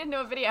into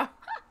a video.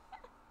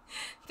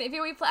 Maybe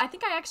we play. I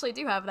think I actually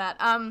do have that.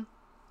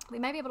 We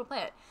might be able to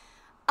play it.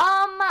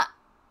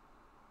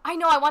 I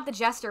know I want the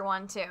Jester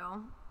one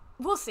too.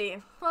 We'll see.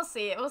 We'll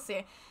see. We'll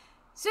see.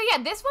 So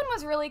yeah, this one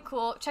was really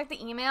cool. Check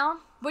the email.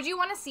 Would you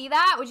want to see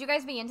that? Would you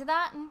guys be into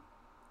that?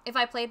 If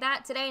I played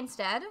that today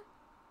instead?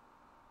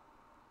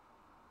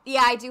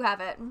 Yeah, I do have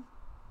it.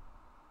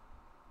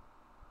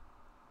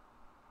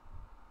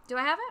 Do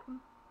I have it?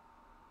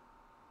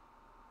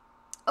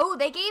 Oh,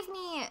 they gave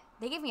me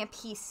a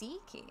PC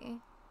key.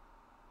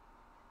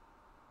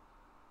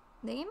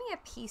 They gave me a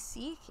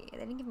PC key. They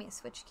didn't give me a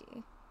Switch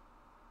key.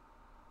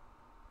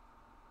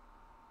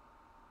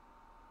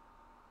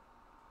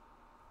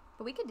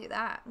 But we could do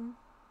that.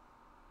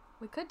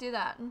 We could do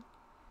that.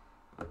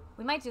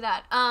 We might do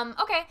that.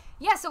 Okay.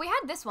 Yeah, so we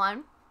had this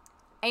one.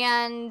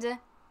 And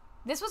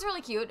this was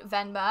really cute.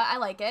 Venba. I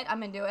like it.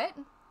 I'm into it.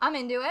 I'm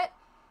into it.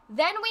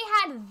 Then we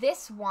had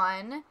this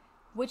one,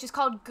 which is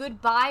called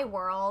Goodbye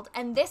World.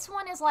 And this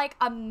one is like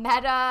a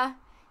meta...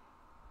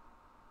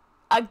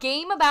 A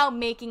game about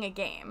making a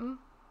game.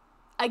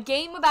 A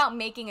game about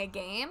making a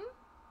game.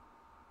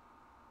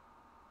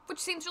 Which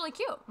seems really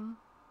cute.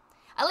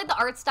 I like the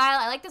art style.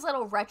 I like this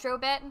little retro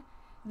bit.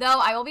 Though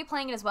I will be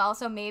playing it as well,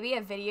 so maybe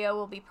a video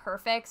will be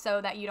perfect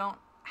so that you don't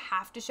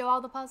have to show all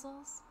the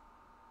puzzles.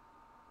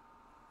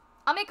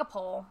 I'll make a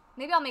poll.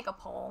 Maybe I'll make a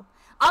poll.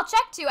 I'll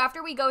check too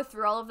after we go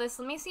through all of this.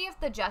 Let me see if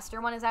the Jester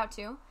one is out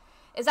too.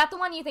 Is that the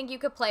one you think you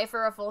could play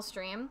for a full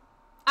stream?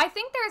 I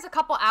think there's a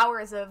couple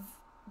hours of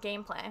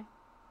gameplay.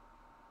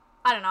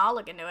 I don't know. I'll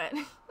look into it.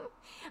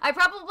 I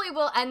probably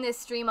will end this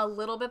stream a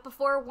little bit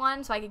before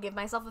 1 so I can give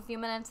myself a few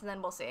minutes and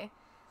then we'll see.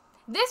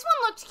 This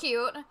one looked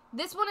cute.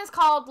 This one is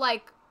called,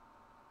 like,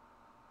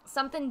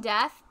 something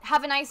death.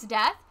 Have a nice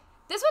death.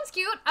 This one's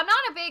cute. I'm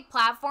not a big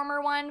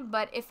platformer one,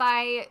 but if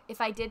I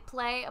did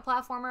play a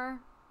platformer,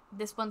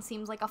 this one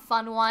seems like a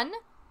fun one.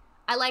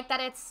 I like that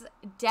it's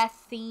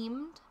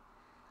death-themed.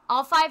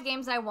 All 5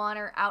 games I want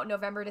are out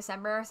November,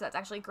 December, so that's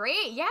actually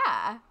great.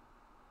 Yeah.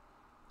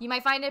 You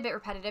might find it a bit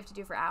repetitive to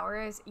do for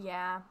hours.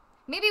 Yeah.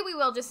 Maybe we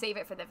will just save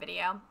it for the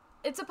video.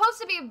 It's supposed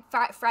to be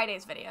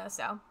Friday's video,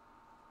 so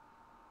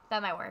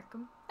that might work.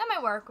 That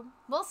might work.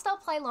 We'll still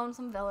play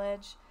Lonesome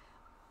Village.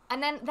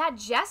 And then that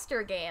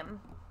Jester game.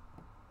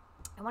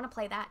 I want to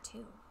play that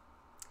too.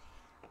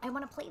 I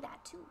want to play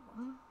that too.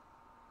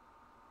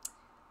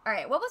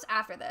 Alright, what was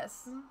after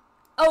this?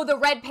 Oh, the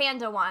Red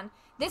Panda one.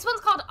 This one's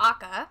called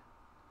Aka.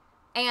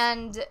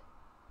 And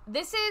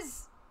this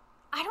is...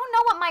 I don't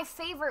know what my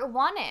favorite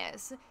one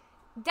is.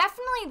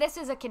 Definitely this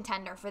is a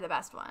contender for the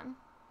best one.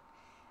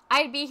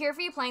 I'd be here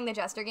for you playing the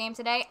Jester game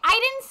today. I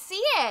didn't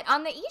see it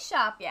on the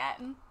eShop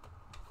yet.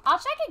 I'll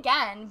check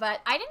again,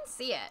 but I didn't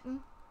see it.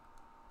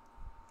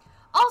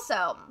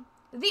 Also,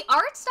 the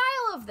art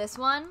style of this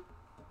one,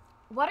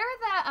 what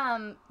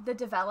are the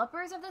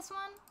developers of this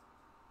one?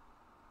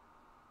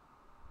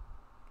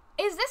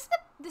 Is this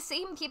the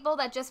same people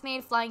that just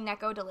made Flying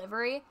Neko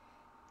Delivery?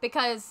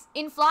 Because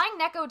in Flying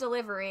Neko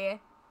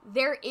Delivery,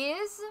 there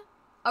is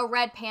a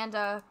red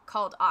panda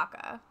called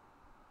Aka.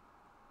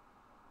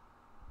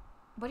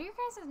 What are your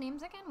guys'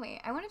 names again?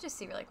 Wait, I want to just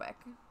see really quick.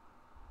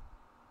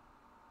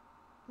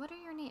 What are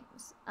your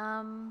names?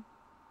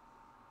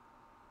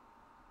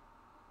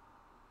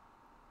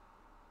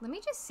 Let me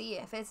just see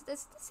if it's the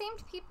same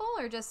people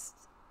or just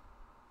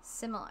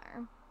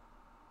similar.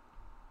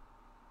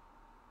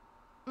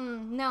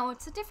 No,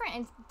 it's a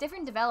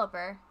different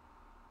developer.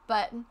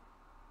 But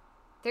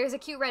there's a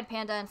cute red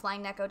panda and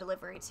Flying Neko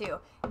Delivery too.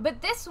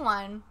 But this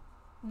one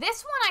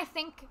I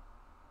think,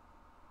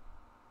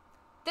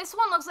 this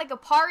one looks like a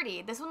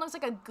party. This one looks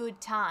like a good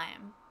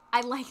time.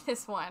 I like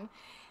this one.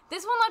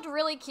 This one looked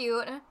really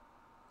cute.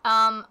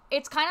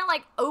 It's kind of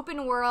like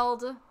open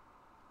world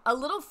a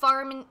little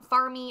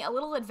farmy, a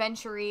little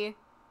adventure-y.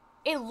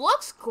 It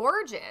looks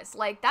gorgeous.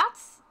 Like,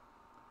 that's...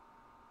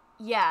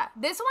 Yeah,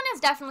 this one is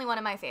definitely one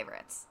of my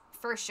favorites,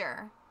 for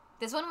sure.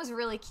 This one was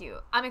really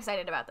cute. I'm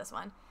excited about this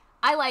one.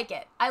 I like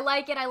it. I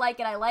like it, I like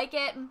it, I like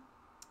it.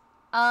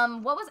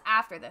 What was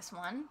after this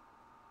one?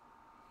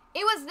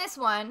 It was this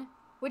one,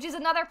 which is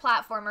another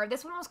platformer.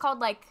 This one was called,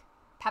 like,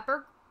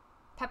 Pepper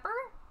Grinder?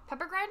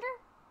 Pepper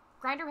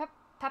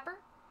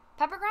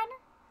Grinder?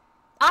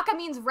 Aka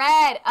means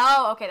red.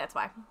 Oh, okay, that's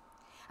why.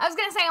 I was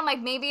gonna say, I'm like,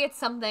 maybe it's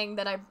something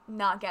that I'm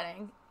not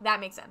getting. That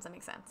makes sense, that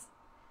makes sense.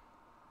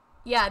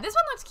 Yeah, this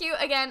one looks cute.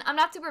 Again, I'm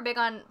not super big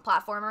on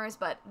platformers,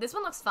 but this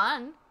one looks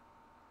fun.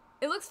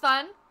 It looks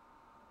fun.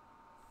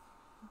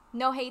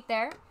 No hate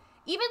there.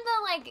 Even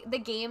the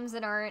games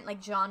that aren't,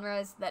 like,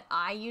 genres that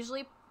I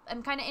usually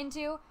am kind of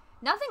into,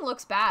 nothing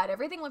looks bad.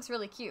 Everything looks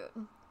really cute.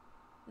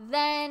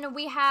 Then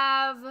we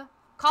have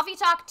Coffee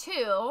Talk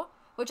 2,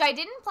 which I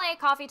didn't play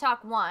Coffee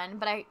Talk 1,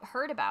 but I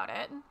heard about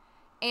it.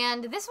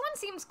 And this one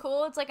seems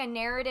cool. It's like a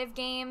narrative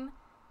game,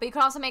 but you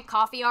can also make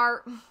coffee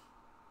art,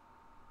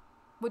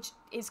 which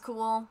is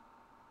cool.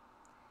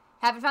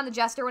 Haven't found the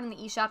Jester one in the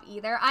eShop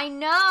either. I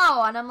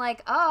know! And I'm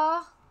like,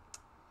 oh,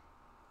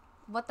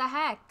 what the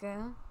heck?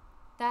 The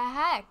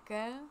heck?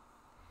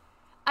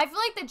 I feel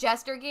like the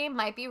Jester game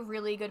might be a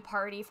really good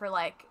party for,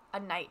 like, a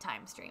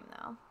nighttime stream,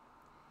 though.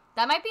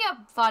 That might be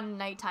a fun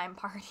nighttime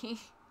party.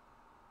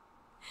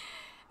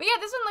 But yeah,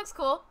 this one looks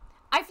cool.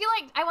 I feel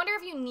like, I wonder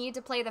if you need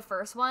to play the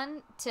first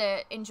one to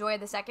enjoy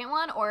the second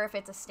one, or if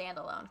it's a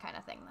standalone kind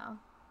of thing, though.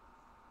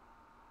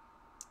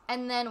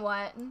 And then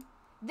what?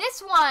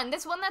 This one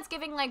that's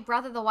giving, like,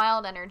 Breath of the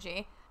Wild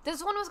energy.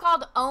 This one was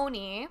called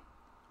Oni.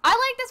 I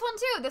like this one,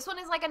 too. This one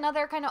is, like,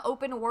 another kind of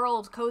open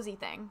world cozy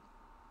thing.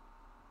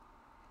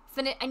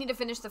 I need to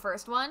finish the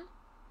first one.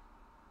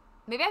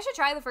 Maybe I should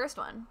try the first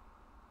one.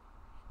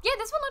 Yeah,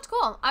 this one looked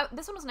cool.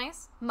 This one was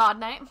nice. Mod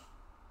night.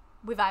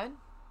 We vibing.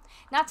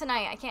 Not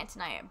tonight. I can't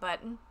tonight it, but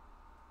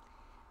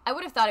I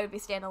would have thought it would be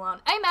standalone.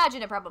 I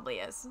imagine it probably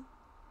is.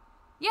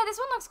 Yeah, this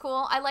one looks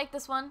cool. I like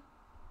this one.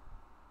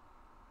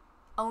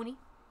 Oni.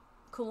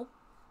 Cool.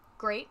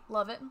 Great.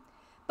 Love it.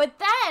 But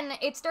then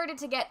it started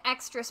to get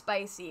extra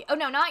spicy. Oh,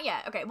 no, not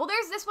yet. Okay, well,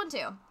 there's this one,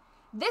 too.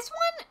 This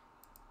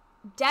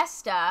one,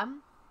 Desta,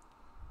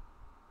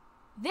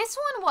 this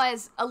one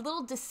was a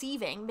little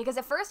deceiving because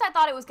at first I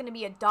thought it was going to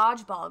be a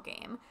dodgeball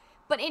game.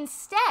 But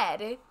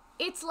instead,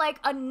 it's like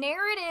a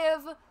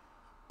narrative,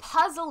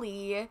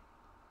 puzzly,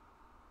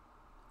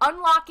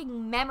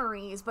 unlocking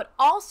memories, but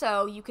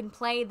also you can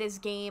play this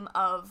game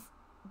of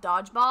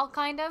dodgeball,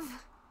 kind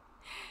of,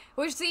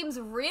 which seems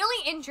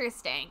really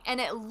interesting, and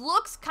it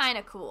looks kind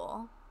of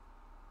cool,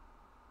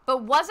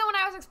 but wasn't what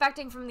I was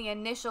expecting from the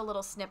initial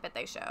little snippet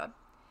they showed.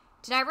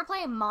 Did I ever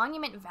play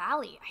Monument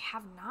Valley? I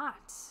have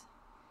not.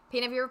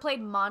 Payne, have you ever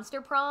played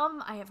Monster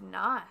Prom? I have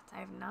not. I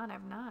have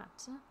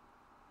not.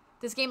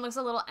 This game looks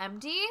a little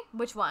empty.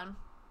 Which one?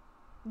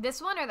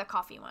 This one or the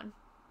coffee one?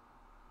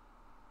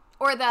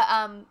 Or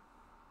the,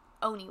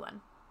 Oni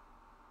one?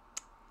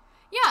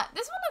 Yeah,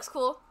 this one looks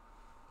cool.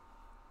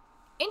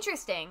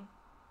 Interesting.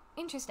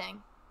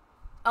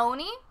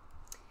 Oni?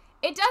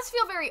 It does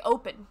feel very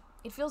open.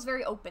 It feels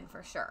very open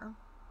for sure.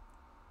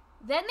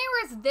 Then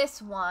there was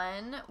this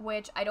one,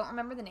 which I don't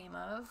remember the name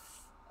of.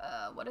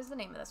 What is the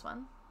name of this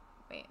one?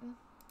 Wait.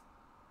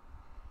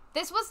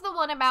 This was the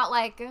one about,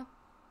 like,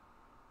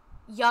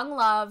 young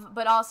love,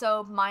 but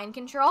also mind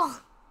control.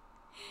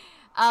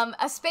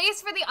 A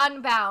Space for the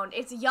Unbound.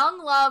 It's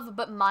young love,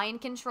 but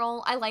mind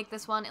control. I like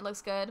this one. It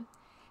looks good.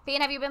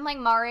 Payne, have you been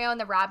playing Mario and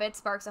the Rabbids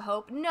Sparks of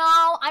Hope?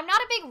 No, I'm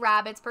not a big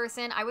Rabbids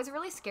person. I was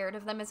really scared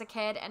of them as a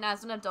kid, and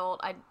as an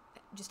adult, I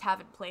just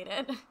haven't played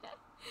it.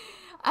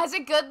 Is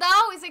it good,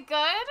 though? Is it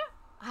good?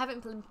 I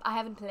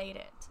haven't played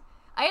it.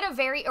 I had a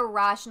very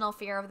irrational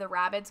fear of the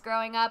Rabbids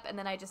growing up, and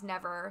then I just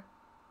never,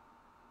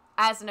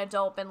 as an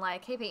adult, been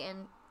like, hey,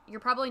 Payton, you're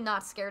probably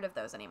not scared of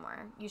those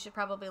anymore. You should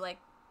probably, like,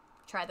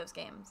 try those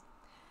games.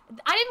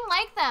 I didn't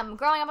like them.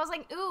 Growing up, I was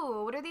like,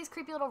 ooh, what are these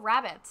creepy little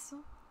rabbits?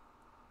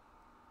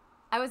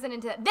 I wasn't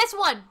into that. This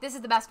one! This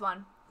is the best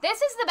one.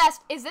 This is the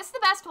best. Is this the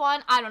best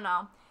one? I don't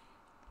know.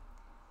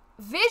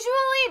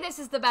 Visually, this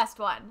is the best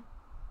one.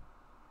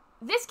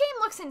 This game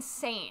looks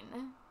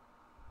insane.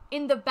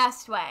 In the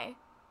best way.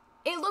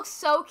 It looks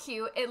so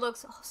cute. It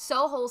looks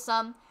so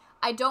wholesome.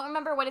 I don't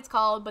remember what it's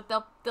called, but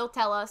they'll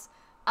tell us.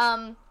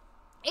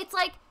 It's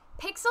like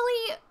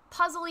pixely,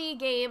 puzzly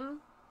game.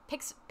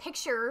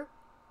 Picture.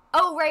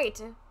 Oh,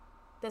 right.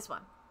 This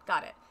one.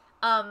 Got it.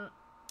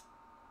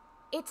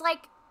 It's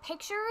like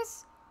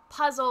pictures,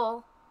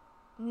 puzzle,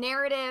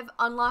 narrative,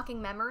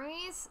 unlocking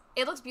memories.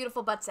 It looks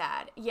beautiful but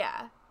sad.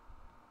 Yeah.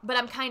 But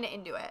I'm kind of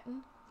into it.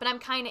 I'm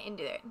kind of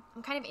into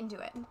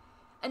it.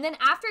 And then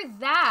after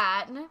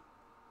that,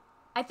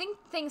 I think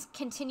things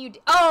continued.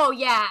 Oh,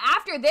 yeah.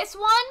 After this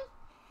one,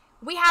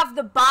 we have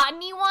the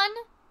botany one.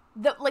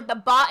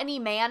 The botany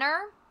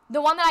manor.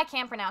 The one that I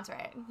can't pronounce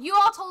right. You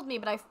all told me,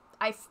 but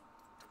I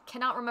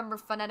cannot remember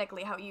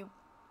phonetically how you...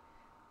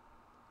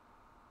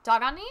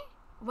 Dogani?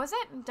 Was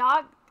it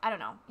dog? I don't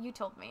know. You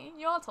told me.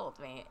 You all told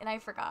me, and I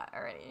forgot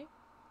already.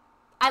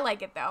 I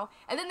like it, though.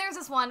 And then there's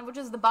this one, which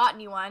is the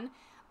botany one,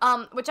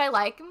 which I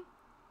like.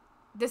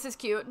 This is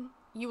cute.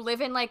 You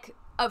live in, like,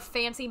 a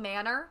fancy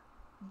manor.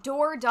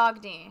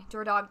 Dordogny.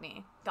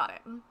 Got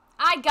it.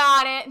 I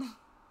got it.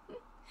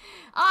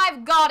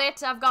 I've got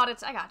it.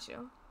 I got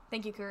you.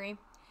 Thank you, Curry.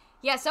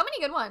 Yeah, so many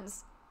good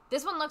ones.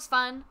 This one looks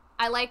fun.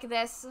 I like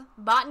this.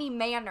 Botany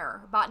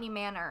Manor.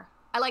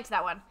 I liked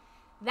that one.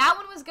 That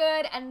one was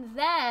good, and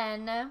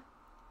then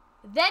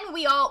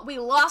we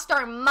lost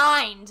our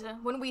mind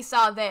when we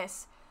saw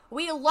this.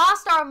 We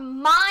lost our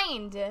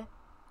mind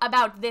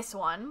about this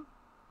one,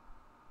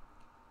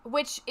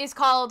 which is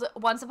called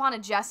Once Upon a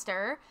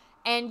Jester,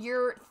 and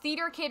your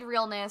theater kid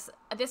realness.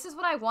 This is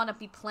what I want to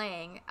be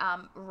playing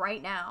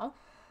right now,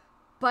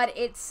 but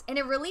it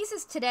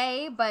releases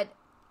today, but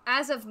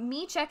as of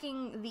me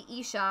checking the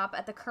eShop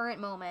at the current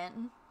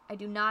moment, I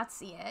do not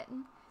see it.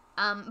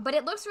 But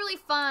it looks really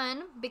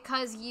fun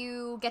because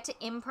you get to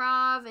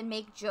improv and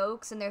make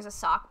jokes, and there's a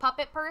sock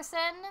puppet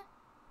person.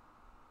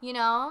 You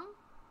know?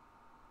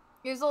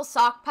 There's a little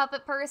sock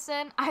puppet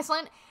person.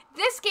 Iceland.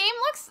 This game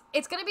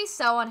it's gonna be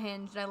so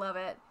unhinged, and I love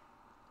it.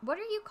 What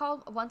are you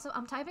called?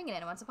 I'm typing it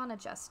in. Once Upon a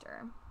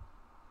Jester.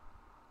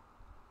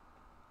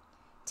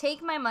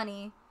 Take my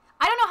money.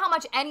 I don't know how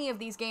much any of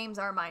these games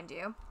are, mind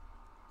you.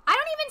 I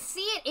don't even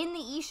see it in the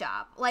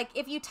eShop. Like,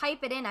 if you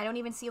type it in, I don't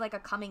even see, like, a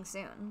coming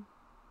soon.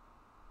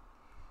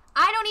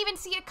 I don't even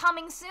see it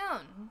coming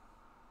soon.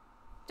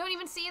 Don't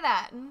even see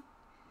that.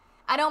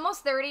 At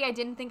almost 30, I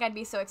didn't think I'd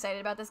be so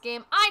excited about this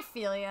game. I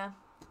feel ya.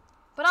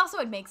 But also,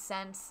 it makes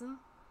sense.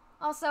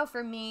 Also,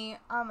 for me,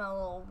 I'm a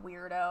little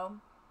weirdo.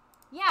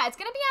 Yeah, it's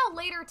gonna be out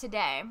later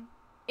today.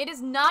 It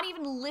is not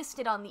even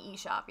listed on the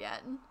eShop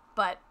yet,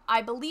 but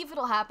I believe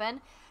it'll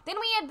happen. Then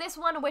we had this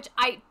one, which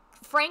I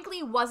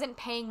frankly wasn't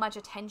paying much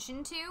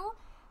attention to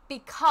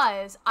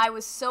because I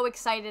was so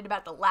excited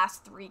about the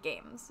last 3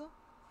 games.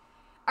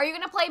 Are you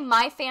gonna play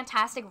My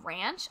Fantastic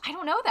Ranch? I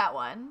don't know that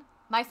one.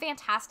 My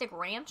Fantastic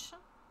Ranch?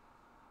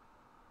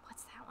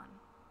 What's that one?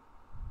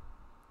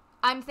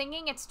 I'm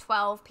thinking it's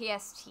 12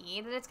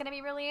 PST that it's gonna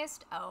be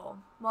released. Oh,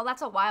 well,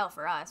 that's a while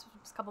for us.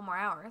 Just a couple more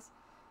hours.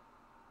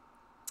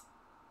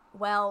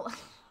 Well,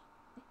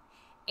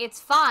 it's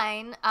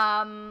fine.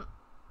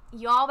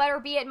 Y'all better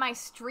be at my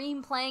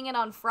stream playing it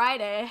on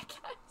Friday, I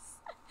guess.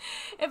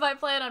 If I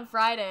play it on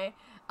Friday.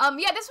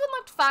 Yeah, this one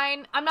looked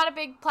fine. I'm not a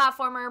big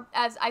platformer,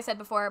 as I said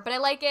before, but I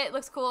like it. It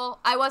looks cool.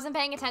 I wasn't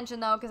paying attention,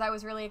 though, because I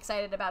was really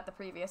excited about the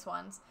previous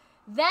ones.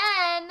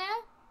 Then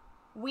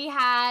we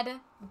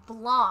had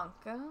Blanc.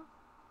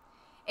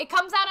 It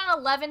comes out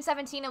on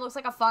 11/17. It looks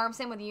like a farm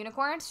sim with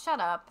unicorns. Shut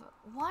up.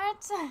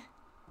 What?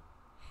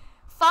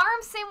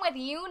 Farm sim with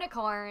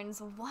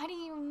unicorns? What do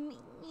you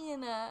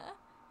mean?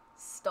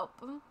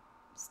 Stop.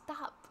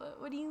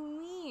 What do you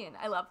mean?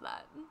 I love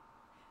that.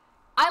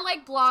 I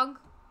like Blanc.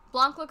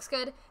 Blanc looks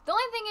good. The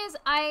only thing is,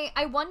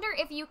 I wonder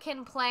if you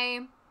can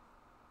play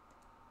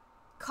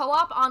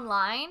co-op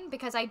online,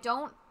 because I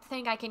don't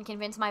think I can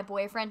convince my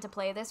boyfriend to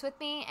play this with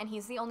me, and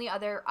he's the only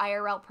other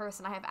IRL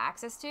person I have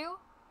access to.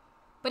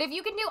 But if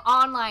you can do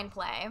online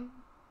play,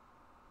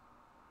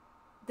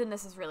 then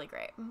this is really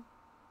great.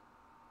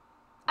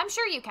 I'm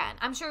sure you can.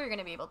 I'm sure you're going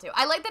to be able to.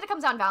 I like that it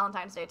comes out on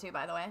Valentine's Day, too,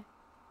 by the way.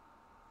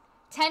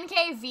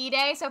 10K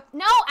V-Day. So,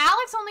 no,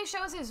 Alex only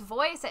shows his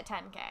voice at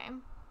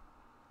 10K.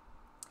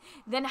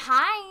 Then,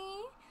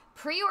 hi.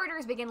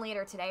 Pre-orders begin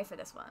later today for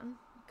this one.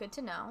 Good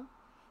to know.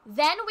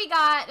 Then we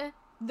got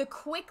the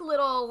quick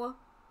little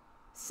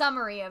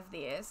summary of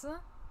these.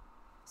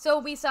 So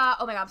we saw,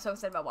 oh my god, I'm so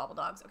excited about Wobble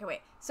Dogs. Okay,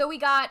 wait. So we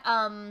got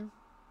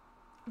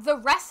the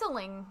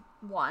wrestling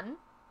one.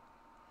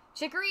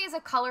 Chicory is a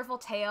colorful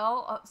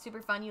tale. Oh,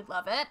 super fun, you'd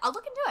love it. I'll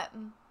look into it.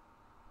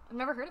 I've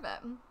never heard of it.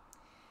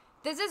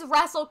 This is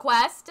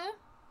WrestleQuest.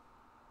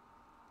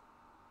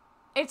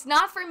 It's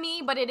not for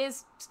me, but it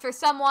is for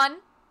someone.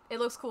 It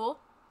looks cool.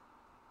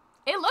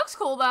 It looks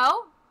cool,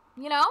 though.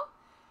 You know?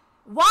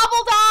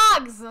 Wobble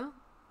Dogs!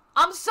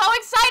 I'm so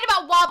excited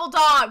about Wobble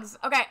Dogs!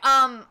 Okay,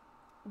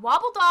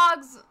 Wobble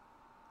Dogs,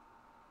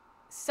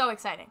 so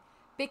exciting.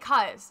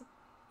 Because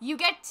you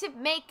get to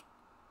make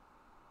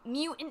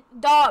mutant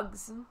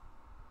dogs.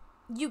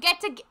 You get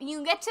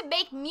to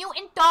make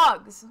mutant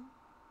dogs.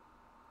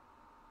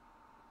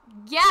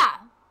 Yeah.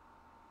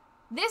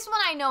 This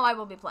one I know I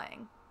will be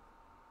playing.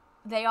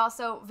 They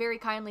also very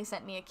kindly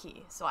sent me a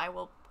key, so I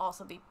will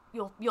also be,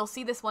 you'll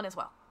see this one as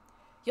well.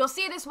 You'll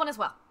see this one as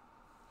well.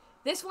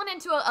 This one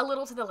and a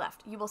little to the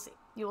left. You will see.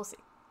 You will see.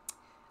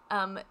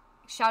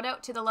 Shout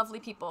out to the lovely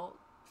people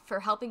for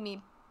helping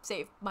me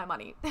save my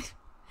money.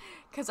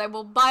 Because I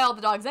will buy all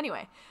the dogs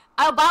anyway.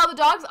 I'll buy all the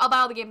dogs, I'll buy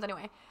all the games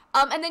anyway.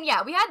 And then,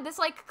 yeah, we had this,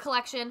 like,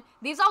 collection.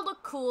 These all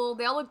look cool.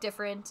 They all look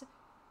different.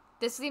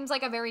 This seems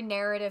like a very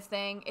narrative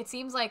thing. It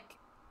seems like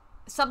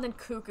something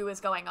cuckoo is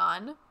going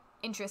on.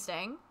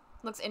 Interesting.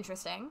 Looks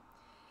interesting.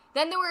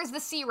 Then there was the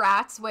sea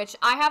rats, which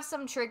I have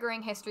some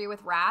triggering history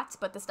with rats,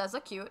 but this does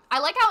look cute. I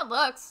like how it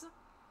looks.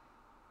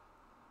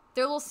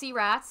 They're little sea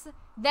rats.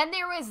 Then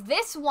there was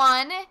this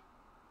one.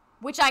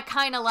 which I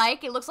kind of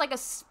like. It looks like a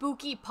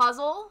spooky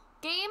puzzle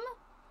game.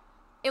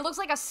 It looks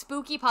like a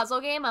spooky puzzle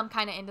game. I'm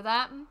kind of into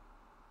that.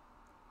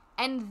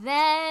 And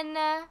then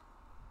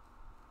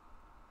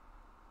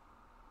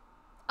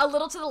A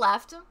Little to the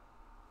Left.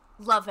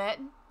 Love it.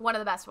 One of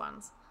the best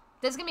ones.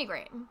 This is going to be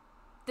great.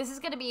 This is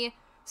going to be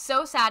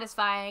so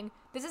satisfying.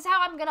 This is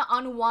how I'm going to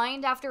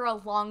unwind after a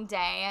long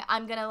day.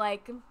 I'm going to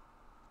like,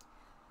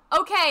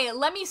 okay,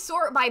 let me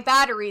sort my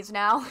batteries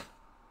now.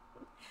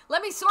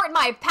 Let me sort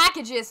my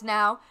packages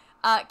now.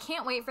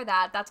 Can't wait for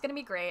that. That's going to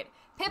be great.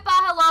 Pippa,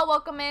 hello,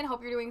 welcome in.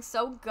 Hope you're doing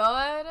so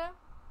good.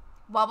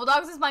 Wobble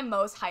Dogs is my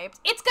most hyped.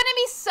 It's going to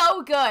be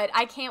so good.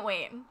 I can't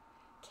wait.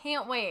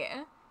 Can't wait.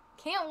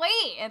 Can't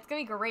wait. It's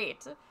going to be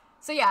great.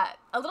 So yeah,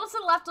 A Little to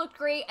the Left looked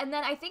great. And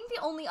then I think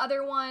the only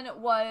other one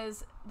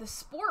was the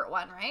sport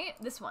one, right?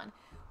 This one,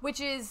 which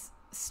is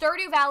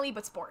Stardew Valley,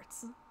 but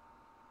sports.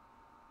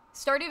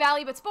 Stardew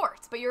Valley, but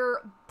sports. But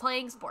you're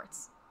playing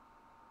sports.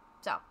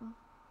 So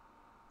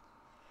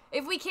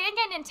if we can't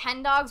get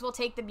Nintendogs, we'll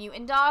take the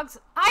mutant dogs.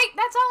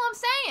 That's all I'm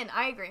saying.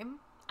 I agree.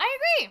 I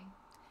agree.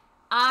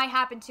 I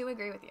happen to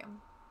agree with you.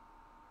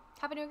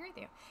 Happen to agree with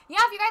you. Yeah,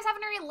 if you guys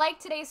haven't already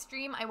liked today's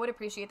stream, I would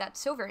appreciate that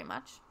so very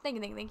much. Thank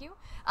you, thank you, thank you.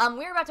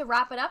 We're about to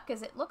wrap it up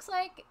because it looks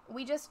like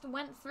we just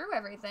went through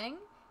everything.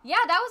 Yeah,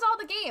 that was all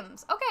the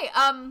games. Okay,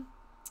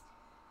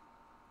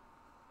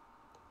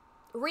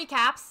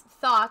 recaps,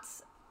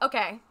 thoughts.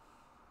 Okay.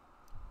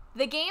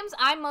 The games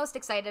I'm most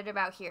excited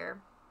about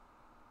here.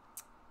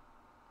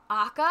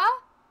 Aka,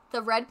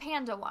 the Red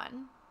Panda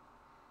one.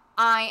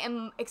 I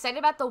am excited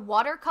about the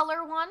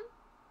watercolor one.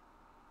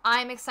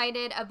 I'm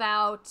excited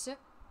about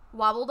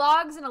Wobble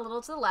Dogs and A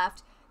Little to the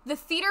Left. The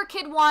Theater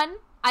Kid one,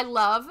 I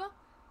love.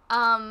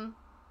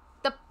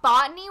 The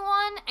Botany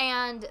one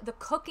and the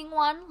Cooking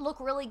one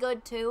look really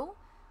good too.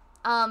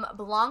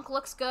 Blanc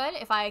looks good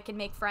if I can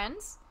make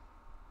friends.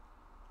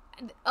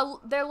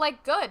 They're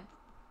like good.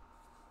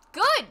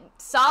 Good.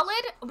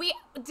 Solid.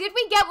 Did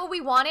we get what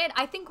we wanted?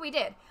 I think we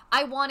did.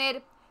 I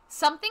wanted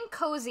something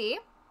cozy.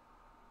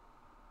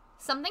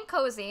 Something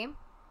cozy.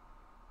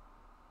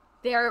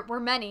 There were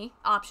many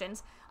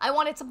options. I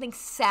wanted something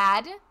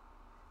sad.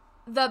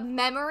 The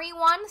memory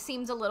one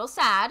seems a little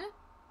sad.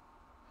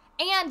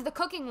 And the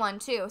cooking one,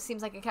 too.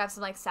 Seems like it could have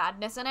some, like,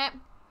 sadness in it.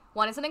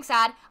 Wanted something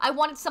sad. I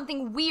wanted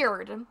something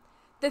weird.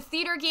 The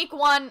Theater Geek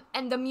one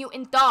and the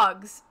Mutant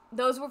Dogs.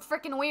 Those were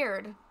freaking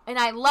weird. And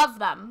I love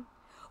them.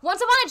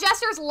 Once Upon a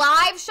Jester's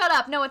live? Shut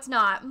up. No, it's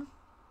not.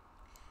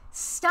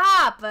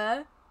 Stop.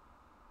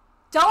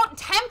 Don't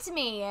tempt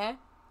me.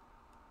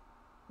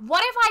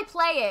 What if I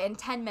play it in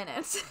 10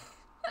 minutes?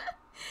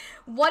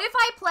 What if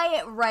I play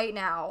it right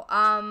now?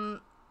 I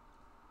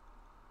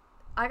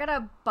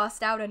gotta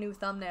bust out a new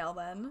thumbnail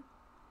then.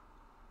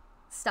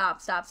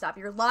 Stop, stop, stop.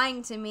 You're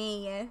lying to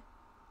me.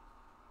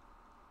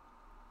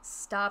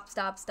 Stop,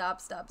 stop, stop,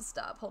 stop,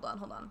 stop. Hold on,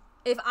 hold on.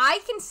 If I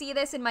can see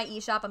this in my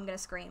eShop, I'm gonna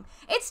scream.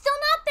 It's still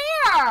not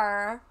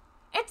there!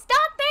 It's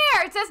not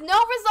there! It says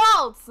no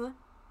results!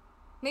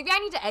 Maybe I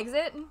need to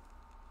exit?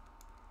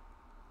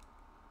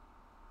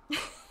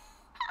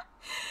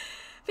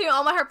 People,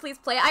 oh my heart, please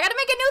play it. I gotta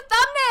make a new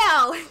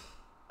thumbnail!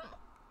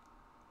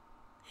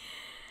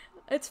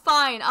 It's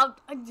fine.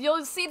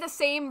 You'll see the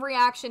same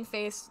reaction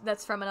face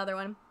that's from another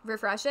one.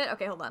 Refresh it?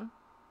 Okay, hold on.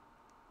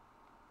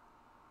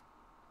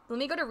 Let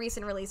me go to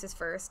recent releases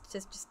first.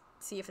 Just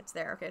see if it's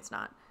there. Okay, it's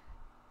not.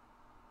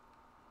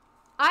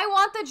 I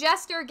want the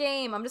Jester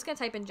game. I'm just gonna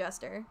type in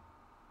Jester.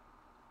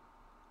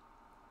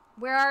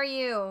 Where are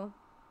you?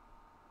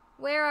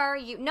 Where are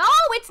you? No,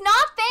 it's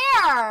not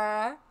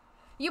there!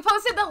 You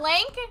posted the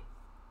link?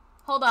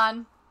 Hold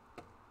on.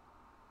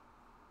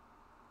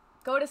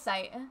 Go to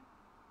site.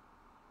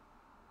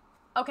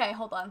 Okay,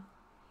 hold on.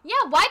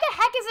 Yeah, why the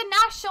heck is it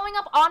not showing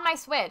up on my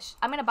Switch?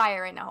 I'm gonna buy it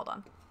right now, hold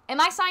on. Am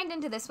I signed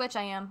into this Switch?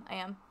 I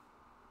am.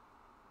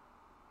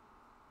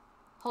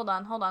 Hold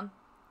on, hold on.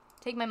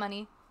 Take my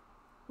money.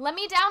 Let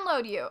me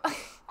download you.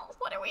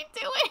 What are we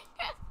doing?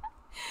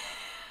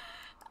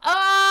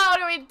 Oh,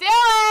 what are we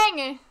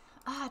doing?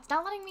 Ah, it's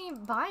not letting me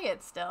buy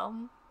it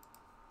still.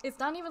 It's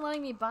not even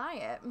letting me buy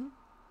it.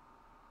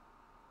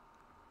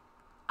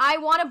 I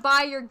want to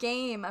buy your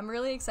game. I'm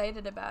really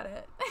excited about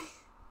it.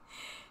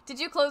 Did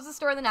you close the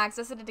store and then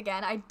access it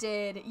again? I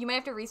did. You might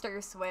have to restart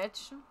your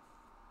Switch.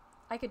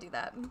 I could do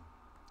that.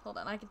 Hold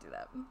on, I could do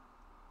that.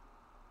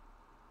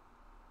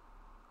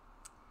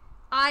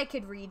 I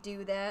could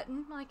redo that.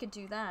 I could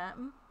do that.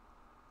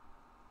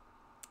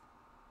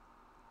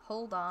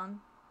 Hold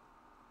on.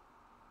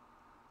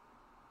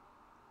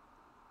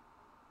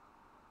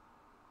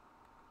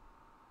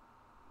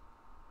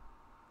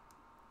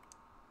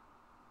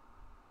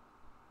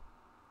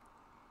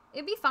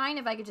 It'd be fine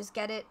if I could just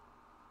get it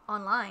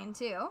online,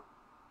 too.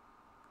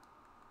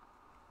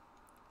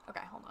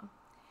 Okay, hold on.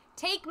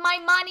 Take my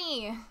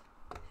money!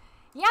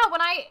 Yeah,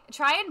 when I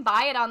try and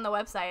buy it on the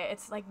website,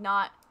 it's, like,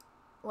 not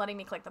letting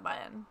me click the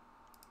button.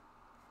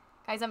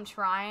 Guys, I'm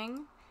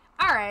trying.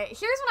 Alright,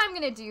 here's what I'm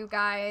gonna do,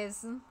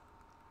 guys.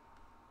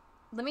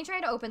 Let me try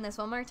to open this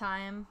one more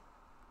time.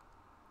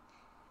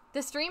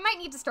 The stream might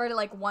need to start at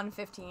like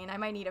 1:15. I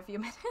might need a few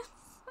minutes.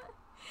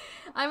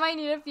 I might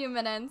need a few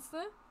minutes.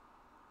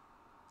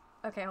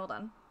 Okay, hold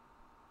on.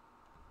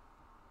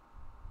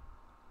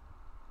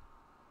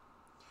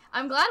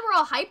 I'm glad we're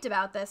all hyped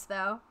about this,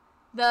 though.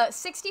 The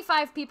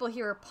 65 people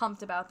here are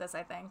pumped about this,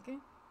 I think.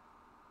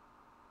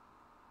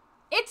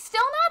 It's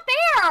still not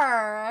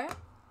there!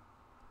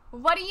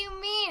 What do you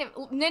mean?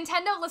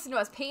 Nintendo, listen to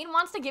us. Payton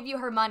wants to give you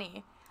her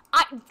money.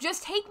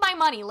 Just take my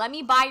money. Let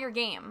me buy your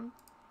game.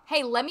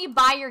 Hey, let me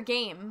buy your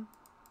game.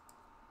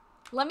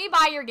 Let me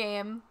buy your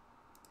game.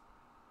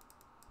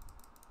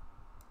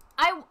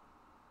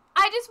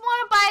 I just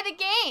want to buy the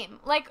game.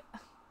 Like,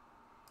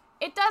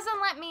 it doesn't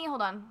let me...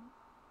 Hold on.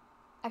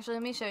 Actually,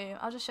 let me show you.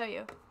 I'll just show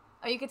you.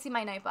 Oh, you can see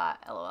my Nightbot.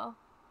 LOL.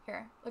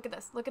 Here, look at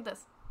this. Look at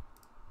this.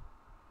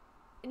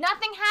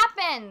 Nothing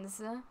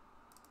happens.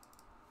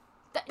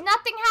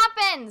 Nothing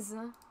happens.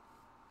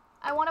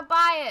 I want to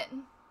buy it.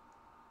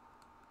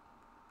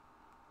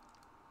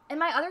 And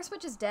my other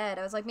Switch is dead.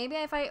 I was like, maybe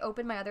if I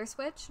open my other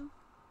Switch.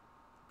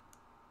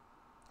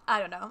 I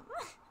don't know.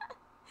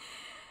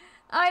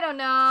 I don't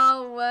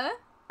know.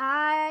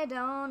 I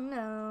don't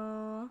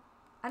know.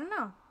 I don't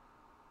know.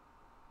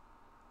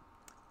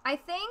 I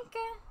think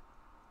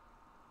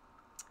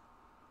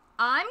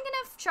I'm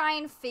gonna try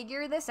and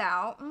figure this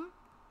out.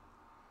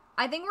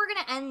 I think we're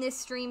gonna end this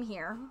stream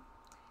here.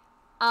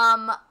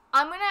 I'm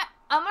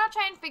gonna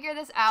try and figure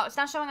this out. It's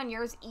not showing on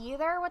yours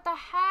either. What the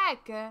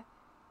heck?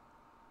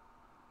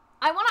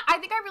 I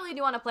think I really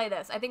do want to play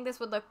this. I think this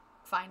would look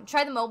fine.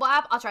 Try the mobile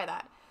app. I'll try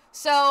that.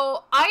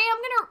 So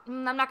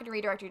I'm not gonna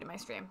redirect you to my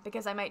stream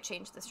because I might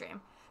change the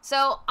stream.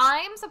 So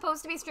I'm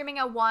supposed to be streaming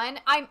at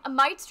 1. I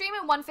might stream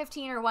at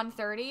 1:15 or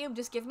 1:30.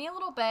 Just give me a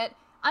little bit.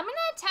 I'm gonna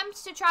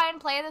attempt to try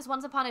and play this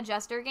Once Upon a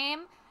Jester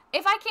game.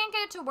 If I can't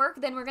get it to work,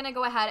 then we're gonna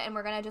go ahead and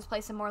we're gonna just play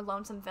some more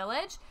Lonesome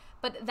Village.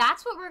 But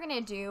that's what we're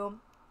gonna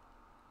do.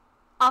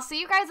 I'll see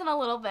you guys in a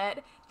little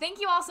bit. Thank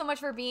you all so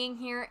much for being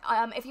here.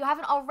 If you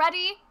haven't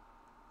already,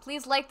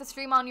 please like the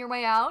stream on your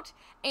way out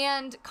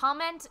and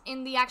comment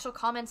in the actual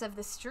comments of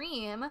the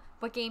stream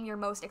what game you're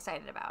most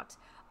excited about.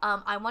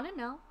 I want to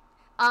know.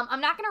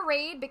 I'm not going to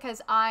raid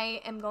because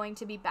I am going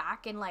to be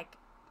back in like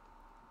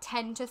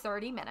 10 to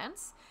 30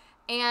 minutes.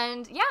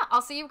 And yeah,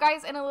 I'll see you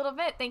guys in a little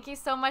bit. Thank you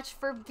so much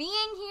for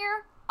being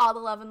here. All the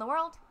love in the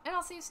world. And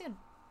I'll see you soon.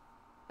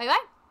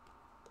 Bye-bye.